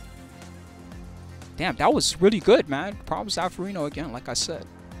 Damn, that was really good, man. Props Zaferino again, like I said.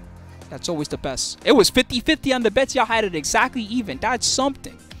 That's always the best. It was 50-50 on the bets. Y'all had it exactly even. That's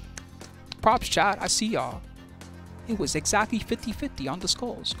something. Props, chat. I see y'all. It was exactly 50-50 on the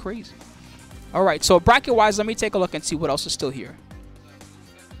skulls. Crazy. All right, so bracket-wise, let me take a look and see what else is still here.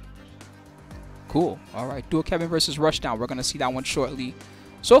 Cool. All right, Dual Kevin versus Rushdown. We're going to see that one shortly.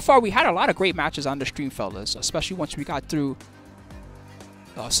 So far, we had a lot of great matches on the stream, fellas, especially once we got through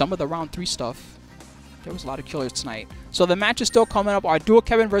some of the round 3 stuff. There was a lot of killers tonight. So the match is still coming up. Our Dual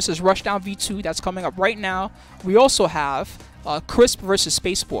Kevin versus Rushdown V2. That's coming up right now. We also have Crisp versus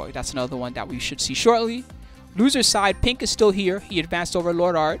Spaceboy. That's another one that we should see shortly. Loser side, Pink is still here. He advanced over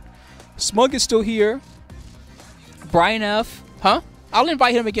Lord Art. SMUG is still here. Brian F. Huh? I'll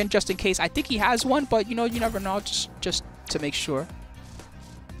invite him again just in case. I think he has one, but you know, you never know. Just to make sure.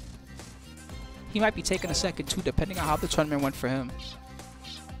 He might be taking a second too, depending on how the tournament went for him.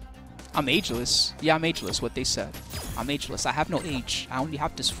 I'm ageless. Yeah, I'm ageless, what they said. I'm ageless. I have no age. I only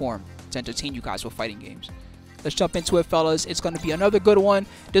have this form to entertain you guys with fighting games. Let's jump into it, fellas. It's going to be another good one.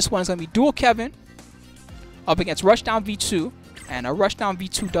 This one's going to be Dual Kevin up against Rushdown V2. And a Rushdown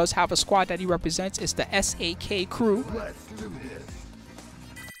V2 does have a squad that he represents. It's the SAK crew.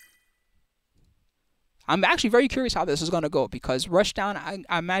 I'm actually very curious how this is going to go because Rushdown,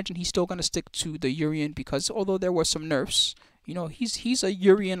 I imagine he's still going to stick to the Urien because although there were some nerfs, you know, he's a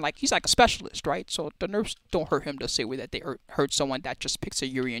Urien, like, he's like a specialist, right? So the nerfs don't hurt him the same way that they hurt someone that just picks a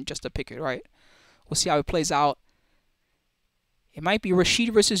Urien just to pick it, right? We'll see how it plays out. It might be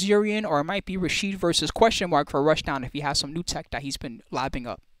Rashid versus Urien, or it might be Rashid versus question mark for Rushdown if he has some new tech that he's been labbing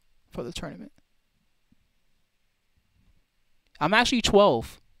up for the tournament. I'm actually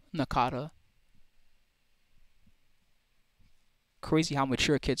 12, Nakata. Crazy how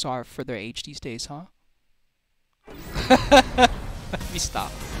mature kids are for their age these days, huh? Let me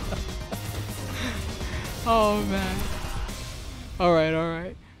stop. Oh man.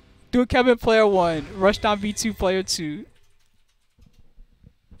 Alright. Dual Kevin player 1. Rushdown V2 player 2.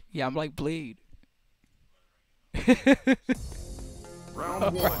 Yeah, I'm like Blade.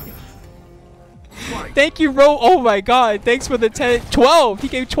 Round 1. Thank you, Ro. Oh my god. Thanks for the 12. He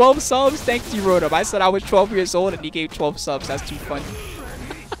gave 12 subs. Thank you, Rodum. I said I was 12 years old and he gave 12 subs. That's too funny.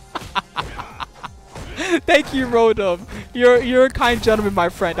 Thank you, Rodum. You're a kind gentleman, my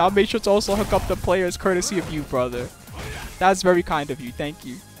friend. I'll make sure to also hook up the players courtesy of you, brother. That's very kind of you. Thank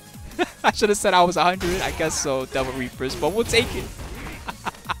you. I should have said I was 100. I guess so, Devil Reapers, but we'll take it.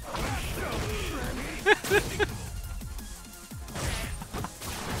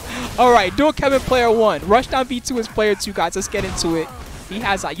 Alright, Dual Kevin player 1. Rushdown V2 is player 2, guys. Let's get into it. He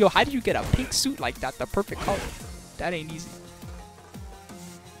has yo, how do you get a pink suit like that? The perfect color. That ain't easy.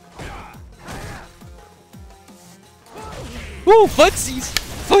 Woo, footsies!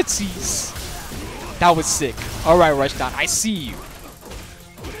 Footsies! That was sick. Alright, Rushdown. I see you.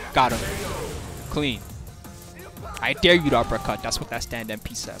 Got him. Clean. I dare you to uppercut. That's what that stand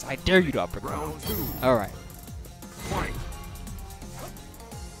MP says. I dare you to uppercut. Alright.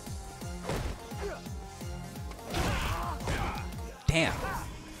 Damn.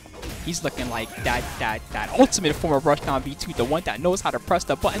 He's looking like that ultimate form of Rushdown V2, the one that knows how to press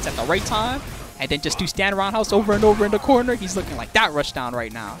the buttons at the right time and then just do stand around house over and over in the corner. He's looking like that Rushdown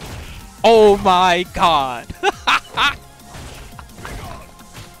right now. Oh my god.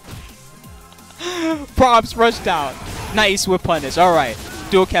 Props, Rushdown. Nice with punish. Alright.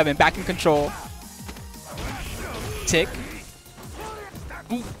 Dual Kevin back in control. tick.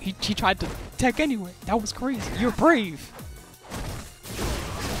 Ooh, he tried to tech anyway. That was crazy. You're brave.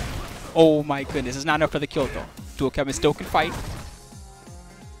 Oh my goodness, it's not enough for the kill though. Dual Kevin still can fight.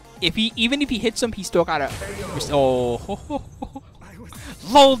 Even if he hits him, he still gotta. Oh,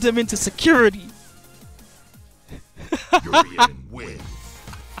 lulled him into security. Urien wins.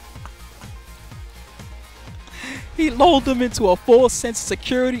 He lulled him into a full sense of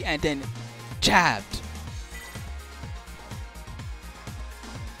security and then jabbed.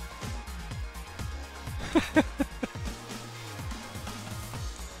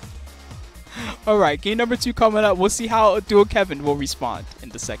 All right, game number 2 coming up. We'll see how Dual Kevin will respond in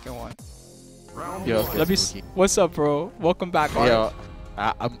the second one. Yo, Let me. What's up, bro? Welcome back. Yo,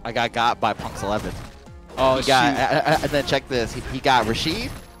 I got by Punk's 11. Oh, he got, and then check this. He got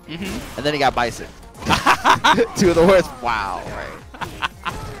Rashid, and then he got Bison. 2 of the worst. Wow. Right.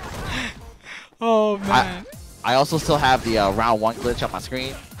 Oh man. I also still have the round 1 glitch on my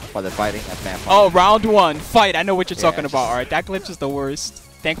screen while they're fighting. That's man fun. Oh, round 1 fight. I know what you're talking about. All right, that glitch is the worst.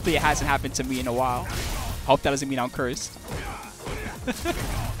 Thankfully, it hasn't happened to me in a while. Hope that doesn't mean I'm cursed.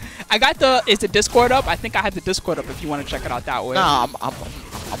 I got the. Is the Discord up? I think I have the Discord up. If you want to check it out that way. No,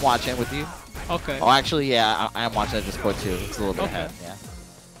 I'm watching with you. Okay. Oh, actually, yeah, I am watching the Discord too. It's a little bit ahead. Yeah.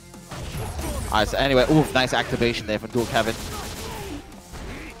 All right. So anyway, ooh, nice activation there from Dual Kevin.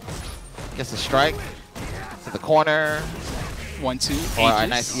 Gets a strike to the corner. 1-2. All right,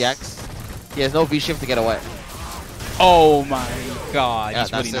 nice EX. He has no V shift to get away. Oh my God, Yeah,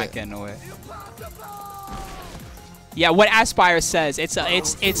 he's really not it. getting away. Yeah, what Aspire says, it's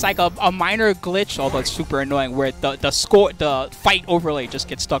like a minor glitch, although it's super annoying, where the fight overlay just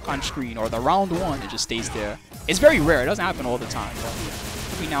gets stuck on screen, or the round 1 it just stays there. It's very rare. It doesn't happen all the time, but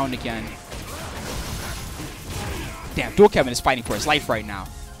every now and again. Damn, Dual Kevin is fighting for his life right now.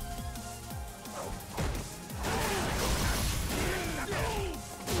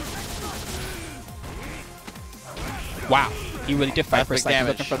 Wow, he really did fight for his life. He's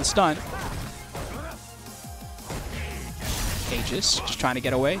looking for the stun. Aegis, just trying to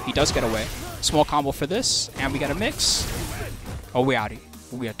get away. He does get away. Small combo for this, and we got a mix. Oh, we're out of here.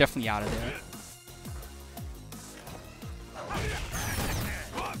 We are definitely out of there.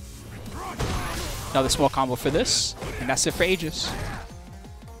 Another small combo for this, and that's it for Aegis.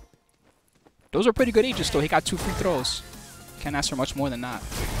 Those are pretty good Aegis, though. He got 2 free throws. Can't ask for much more than that.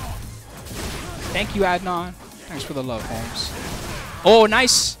 Thank you, Adnan. Thanks for the love, Holmes. Oh,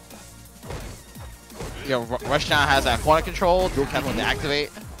 nice. Yo, Rushdown has that corner control. Dual Kevin with the activate.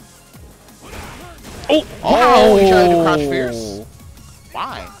 Oh, wow. He tried to do crouch fierce.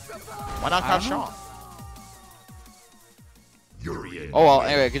 Why? Why not crouch strong? Urien Oh, well,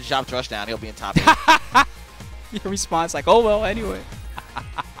 anyway, good job to Rushdown. He'll be in top 8. Your response like, oh, well, anyway.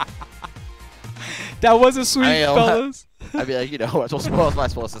 That wasn't sweet, fellas. I'd be like, you know, what else am I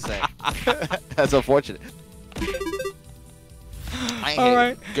supposed to say? That's unfortunate. All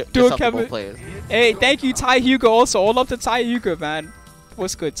right, Dual Kevin. Hey, thank you, Ty Hugo. Also, all up to Ty Hugo, man.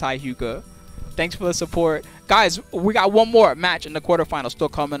 What's good, Ty Hugo? Thanks for the support, guys. We got one more match in the quarterfinals still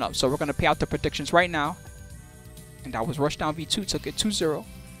coming up, so we're gonna pay out the predictions right now. And that was Rushdown V2 took it 2-0.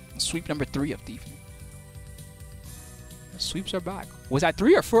 Sweep number 3 of the evening. The sweeps are back. Was that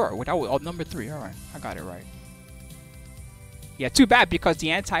 3 or 4? That was number 3. All right, I got it right. Yeah, too bad because the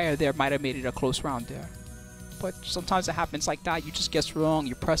anti-air there might have made it a close round there. But sometimes it happens like that. You just guess wrong.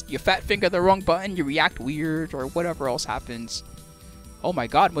 You press your fat finger the wrong button. You react weird or whatever else happens. Oh my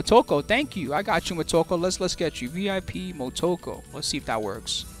God, Motoko, thank you. I got you, Motoko. Let's get you VIP Motoko. Let's see if that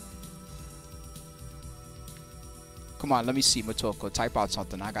works. Come on, let me see, Motoko. Type out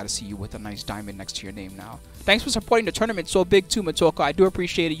something. I gotta see you with a nice diamond next to your name now. Thanks for supporting the tournament so big too, Motoko. I do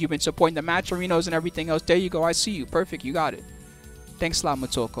appreciate it. You've been supporting the match arenas and everything else. There you go. I see you. Perfect. You got it. Thanks a lot,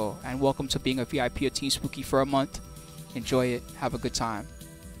 Motoko, and welcome to being a VIP of Team Spooky for a month. Enjoy it. Have a good time.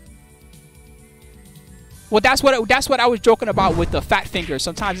 Well, that's what I was joking about with the fat finger.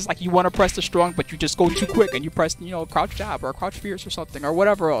 Sometimes it's like you want to press the strong, but you just go too quick and you press, you know, crouch jab or crouch fierce or something or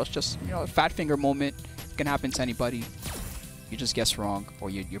whatever else. Just, you know, a fat finger moment can happen to anybody. You just guess wrong, or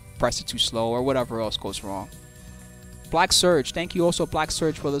you press it too slow, or whatever else goes wrong. Black Surge, thank you also, Black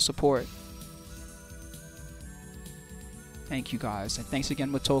Surge, for the support. Thank you guys, and thanks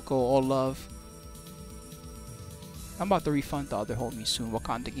again, Motoko. All love. I'm about to refund the other homie soon.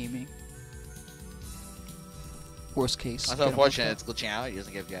 Wakanda Gaming. Worst case. That's unfortunate. It's glitching out. He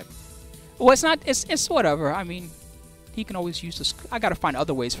doesn't give VIP. Well, it's not. It's whatever. I mean, he can always use this. I gotta find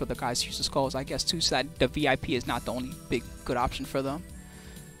other ways for the guys to use the skulls, I guess, too. So that the VIP is not the only good option for them.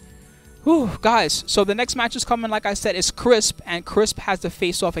 Whew, guys. So the next match is coming. Like I said, it's Crisp, and Crisp has to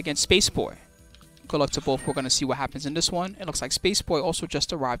face off against Space Boy. Good luck to both. We're going to see what happens in this one. It looks like Space Boy also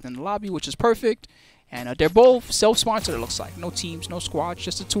just arrived in the lobby, which is perfect. And they're both self-sponsored, it looks like. No teams, no squads,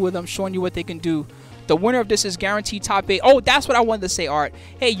 just the two of them showing you what they can do. The winner of this is guaranteed top 8. Oh, that's what I wanted to say, Art.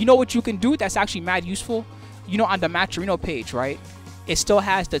 Hey, you know what you can do that's actually mad useful? You know, on the Matcherino page, right? It still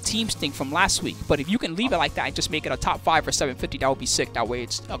has the teams thing from last week. But if you can leave it like that and just make it a top 5 or 750, that would be sick. That way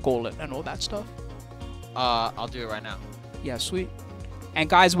it's a goal and all that stuff. I'll do it right now. Yeah, sweet. And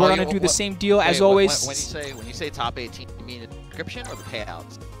guys, we're gonna do the same deal as always. When you say top 18, you mean the description or the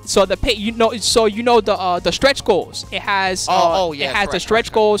payouts? So the the stretch goals. It has the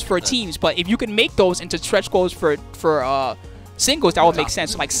stretch goals for teams. But if you can make those into stretch goals for singles, that would make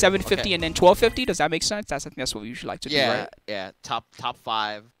sense. So like 750 and then 1250. Does that make sense? I think that's what we usually like to do, right? Yeah. Top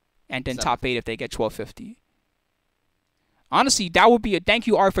 5. And then top 8 if they get 1250. Honestly, that would be a thank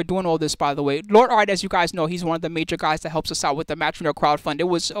you, Art, for doing all this, by the way. Lord Art, as you guys know, he's one of the major guys that helps us out with the Matcherino crowdfund. It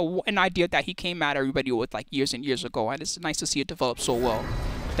was an idea that he came at everybody with like years and years ago, and it's nice to see it develop so well.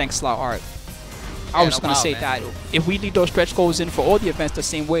 Thanks a lot, Art. I was going to say that if we leave those stretch goals in for all the events the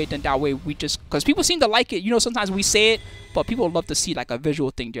same way, then that way we just... Because people seem to like it. You know, sometimes we say it, but people love to see like a visual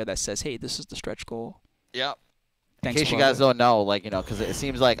thing there that says, hey, this is the stretch goal. Yep. Thanks, in case you guys don't know, like, you know, because it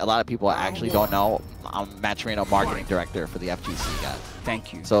seems like a lot of people actually don't know, I'm Matcherino marketing director for the FGC, guys.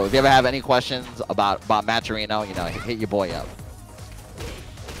 Thank you. So if you ever have any questions about Matcherino, you know, hit your boy up.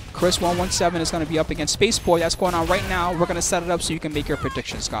 Chris117 is going to be up against Space Boy. That's going on right now. We're going to set it up so you can make your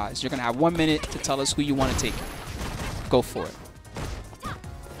predictions, guys. You're going to have 1 minute to tell us who you want to take. Go for it.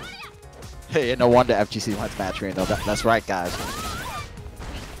 Hey, no wonder FGC wants Matcherino. That's right, guys.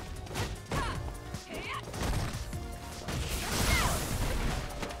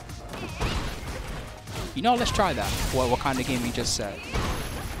 You know, let's try that. What kind of game he just said.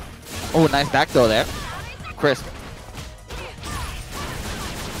 Oh, nice back throw there. Crisp.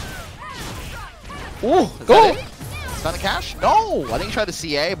 Ooh, go! It's not a cash? No! I think he tried the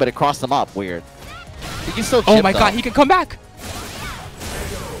CA, but it crossed him up. Weird. He can still chip, oh my god, he can come back!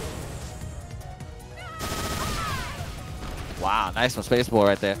 Wow, nice one. Space Ball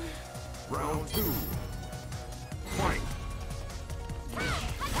right there. Round 2. Fight.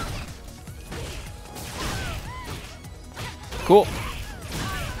 Cool.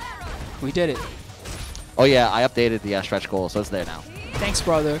 We did it. Oh yeah, I updated the stretch goal, so it's there now. Thanks,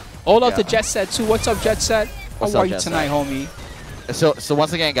 brother. All up to Jet Set too. What's up, Jet Set? How are you tonight, homie? So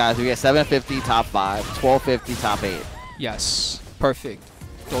once again, guys, we get 750 top 5, 1250 top 8. Yes, perfect.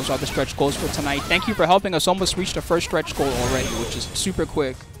 Those are the stretch goals for tonight. Thank you for helping us almost reach the first stretch goal already, which is super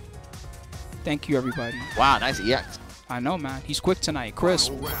quick. Thank you, everybody. Wow, nice EX. I know, man. He's quick tonight.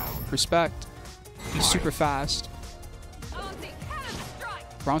 Crisp. Respect. He's super fast.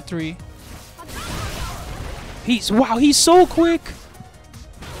 Round 3. He's so quick.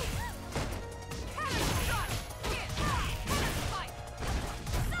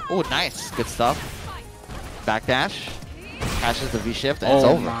 Oh, nice. Good stuff. Backdash. Catches the V-shift, and it's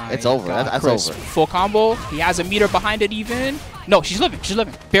over. It's over. That's over. Full combo. He has a meter behind it even. No, she's living. She's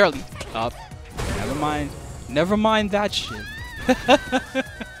living. Barely. Up. Never mind. Never mind that shit.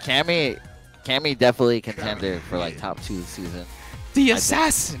 Cammy definitely contender for like top 2 this season. The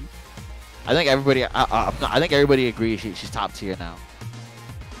assassin. I think everybody. I think everybody agrees she's top tier now.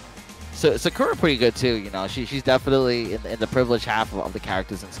 So Sakura pretty good too. You know, she's definitely in the privileged half of the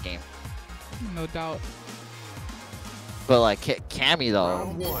characters in this game. No doubt. But like Cammy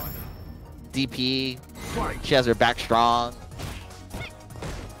though, DP, she has her back strong.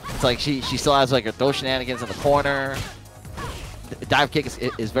 It's like she still has like her throw shenanigans in the corner. The dive kick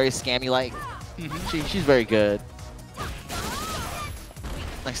is very scammy like. She's very good.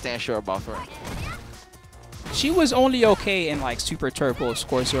 Like stand short buffer. She was only okay in like Super Turbo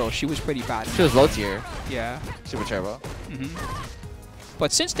Score 0. She was pretty bad. She was low tier. Yeah. Super Turbo.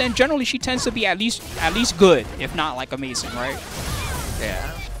 But since then, generally she tends to be at least good, if not like amazing, right?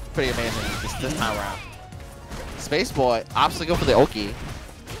 Yeah. Pretty amazing this time around. Space Boy opts to go for the Oki.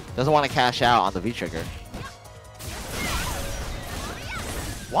 Doesn't want to cash out on the V trigger.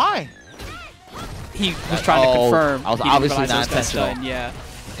 Why? He was trying to confirm. I was obviously not intentional. Yeah.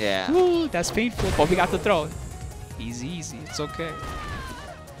 Yeah. Ooh, that's painful, but we got the throw. Easy. It's okay.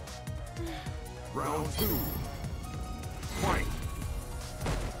 Round 2. Fight.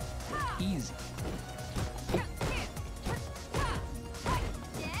 Easy.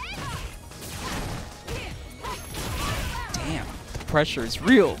 Damn, the pressure is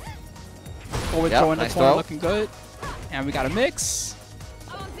real. Forward throw in the corner, looking good. And we got a mix.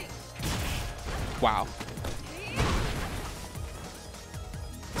 Wow.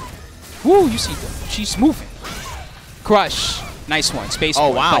 Woo, you see, she's moving. Crush. Nice one. Space. Oh,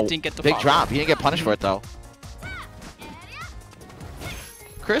 forward, wow. but didn't get the Big follow. drop. He didn't get punished for it, though.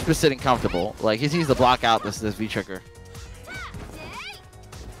 Chris was sitting comfortable. Like, he sees the block out this V-trigger.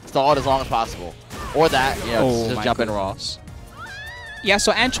 Stall it as long as possible. Or that, you know, just jump in raw. Yeah,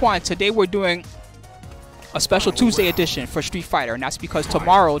 so Antoine, today we're doing a special Tuesday edition for Street Fighter, and that's because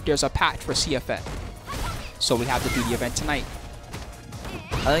tomorrow there's a patch for CFN. So we have to do the event tonight.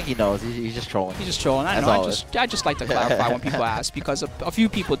 I think he knows. He's just trolling. He's just trolling. I know. I just like to clarify when people ask, because a few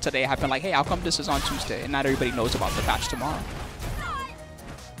people today have been like, hey, how come this is on Tuesday? And not everybody knows about the patch tomorrow.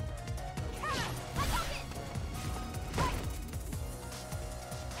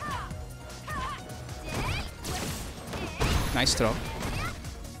 Nice throw.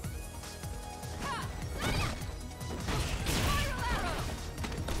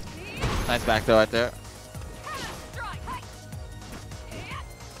 Nice back throw right there.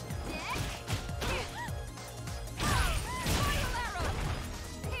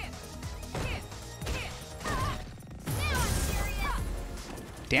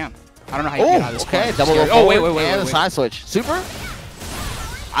 Damn. I don't know how you get out of this. Okay, corner. double low Oh, forward wait. and a side switch. Super?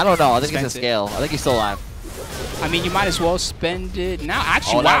 I don't know. I think Spent it's a scale. I think he's still alive. I mean, you might as well spend it now.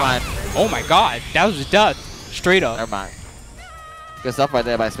 Actually, Oh, never wow. mind. Oh my God, that was death. Straight up. Never mind. Good stuff right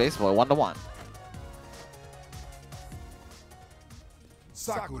there by Spaceboy. 1-1.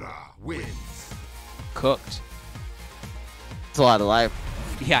 Sakura wins. Cooked. It's a lot of life.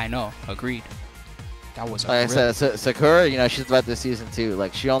 Yeah, I know. Agreed. That was Like I said, Sakura, you know, she's about this season too.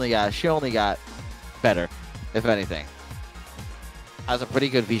 Like she only got better, if anything. Has a pretty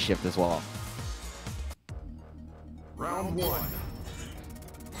good V shift as well. Round 1.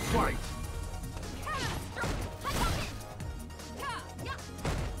 Fight.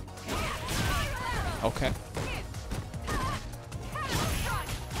 Okay.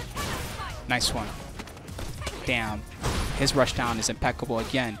 Nice one. Damn. His rush down is impeccable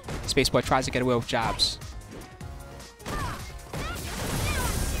again. Spaceboy tries to get away with jabs.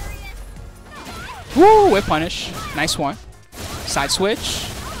 Woo! Whip punish. Nice one. Side switch.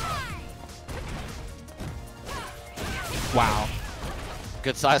 Wow.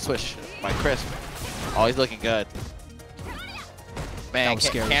 Good side switch by Chris. Oh, he's looking good. Man, That was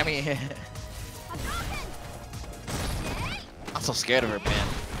scary. Cammy. I'm so scared of her, man.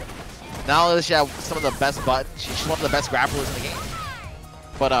 Not only does she have some of the best buttons, she's one of the best grapplers in the game.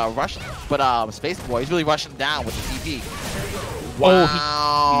 But Spaceboy, he's really rushing down with the TP.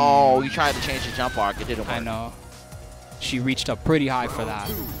 Wow! He tried to change the jump arc. It didn't work. I know. She reached up pretty high for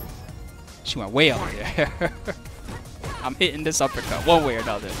that. She went way up there. I'm hitting this uppercut one way or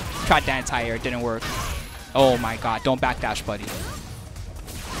another. Tried that entire, it didn't work. Oh my God! Don't backdash, buddy.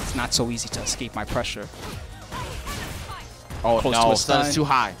 It's not so easy to escape my pressure. Oh Close no, to a stun is stun. too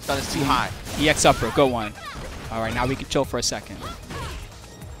high. Stun is too high. EX upper, good one. All right, now we can chill for a second.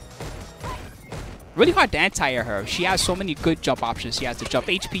 Really hard to anti-air her. She has so many good jump options. She has the jump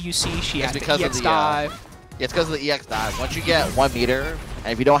HPUC. She has the EX dive. Yeah, it's because of the EX dive. Once you get 1 meter,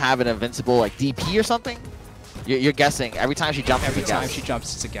 and if you don't have an invincible like DP or something, you're guessing. Every time she jumps, Every it's a time guess. she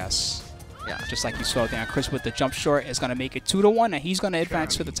jumps, it's a guess. Yeah. Just like you saw there. Chris with the jump short is going to make it 2-1, and he's going to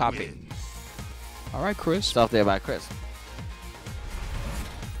advance to the top 8. All right, Chris. Stuff there by Chris.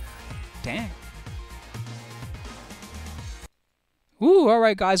 Dang. Ooh, all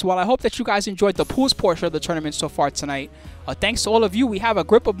right, guys. Well, I hope that you guys enjoyed the pools portion of the tournament so far tonight. Thanks to all of you. We have a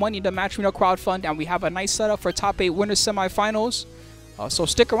grip of money in the Matchino crowdfund, and we have a nice setup for top 8 winners semifinals. So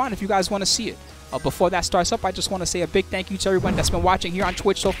stick around if you guys want to see it. Before that starts up, I just want to say a big thank you to everyone that's been watching here on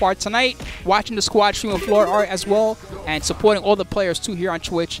Twitch so far tonight, watching the squad stream of Floor Art as well, and supporting all the players too here on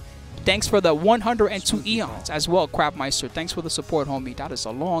Twitch. Thanks for the 102 eons as well, Crabmeister. Thanks for the support, homie. That is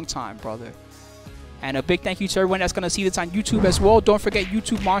a long time, brother. And a big thank you to everyone that's going to see this on YouTube as well. Don't forget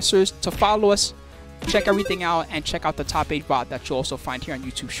YouTube Monsters to follow us, check everything out, and check out the top 8 VOD that you'll also find here on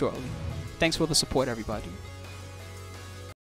YouTube shortly. Thanks for the support, everybody.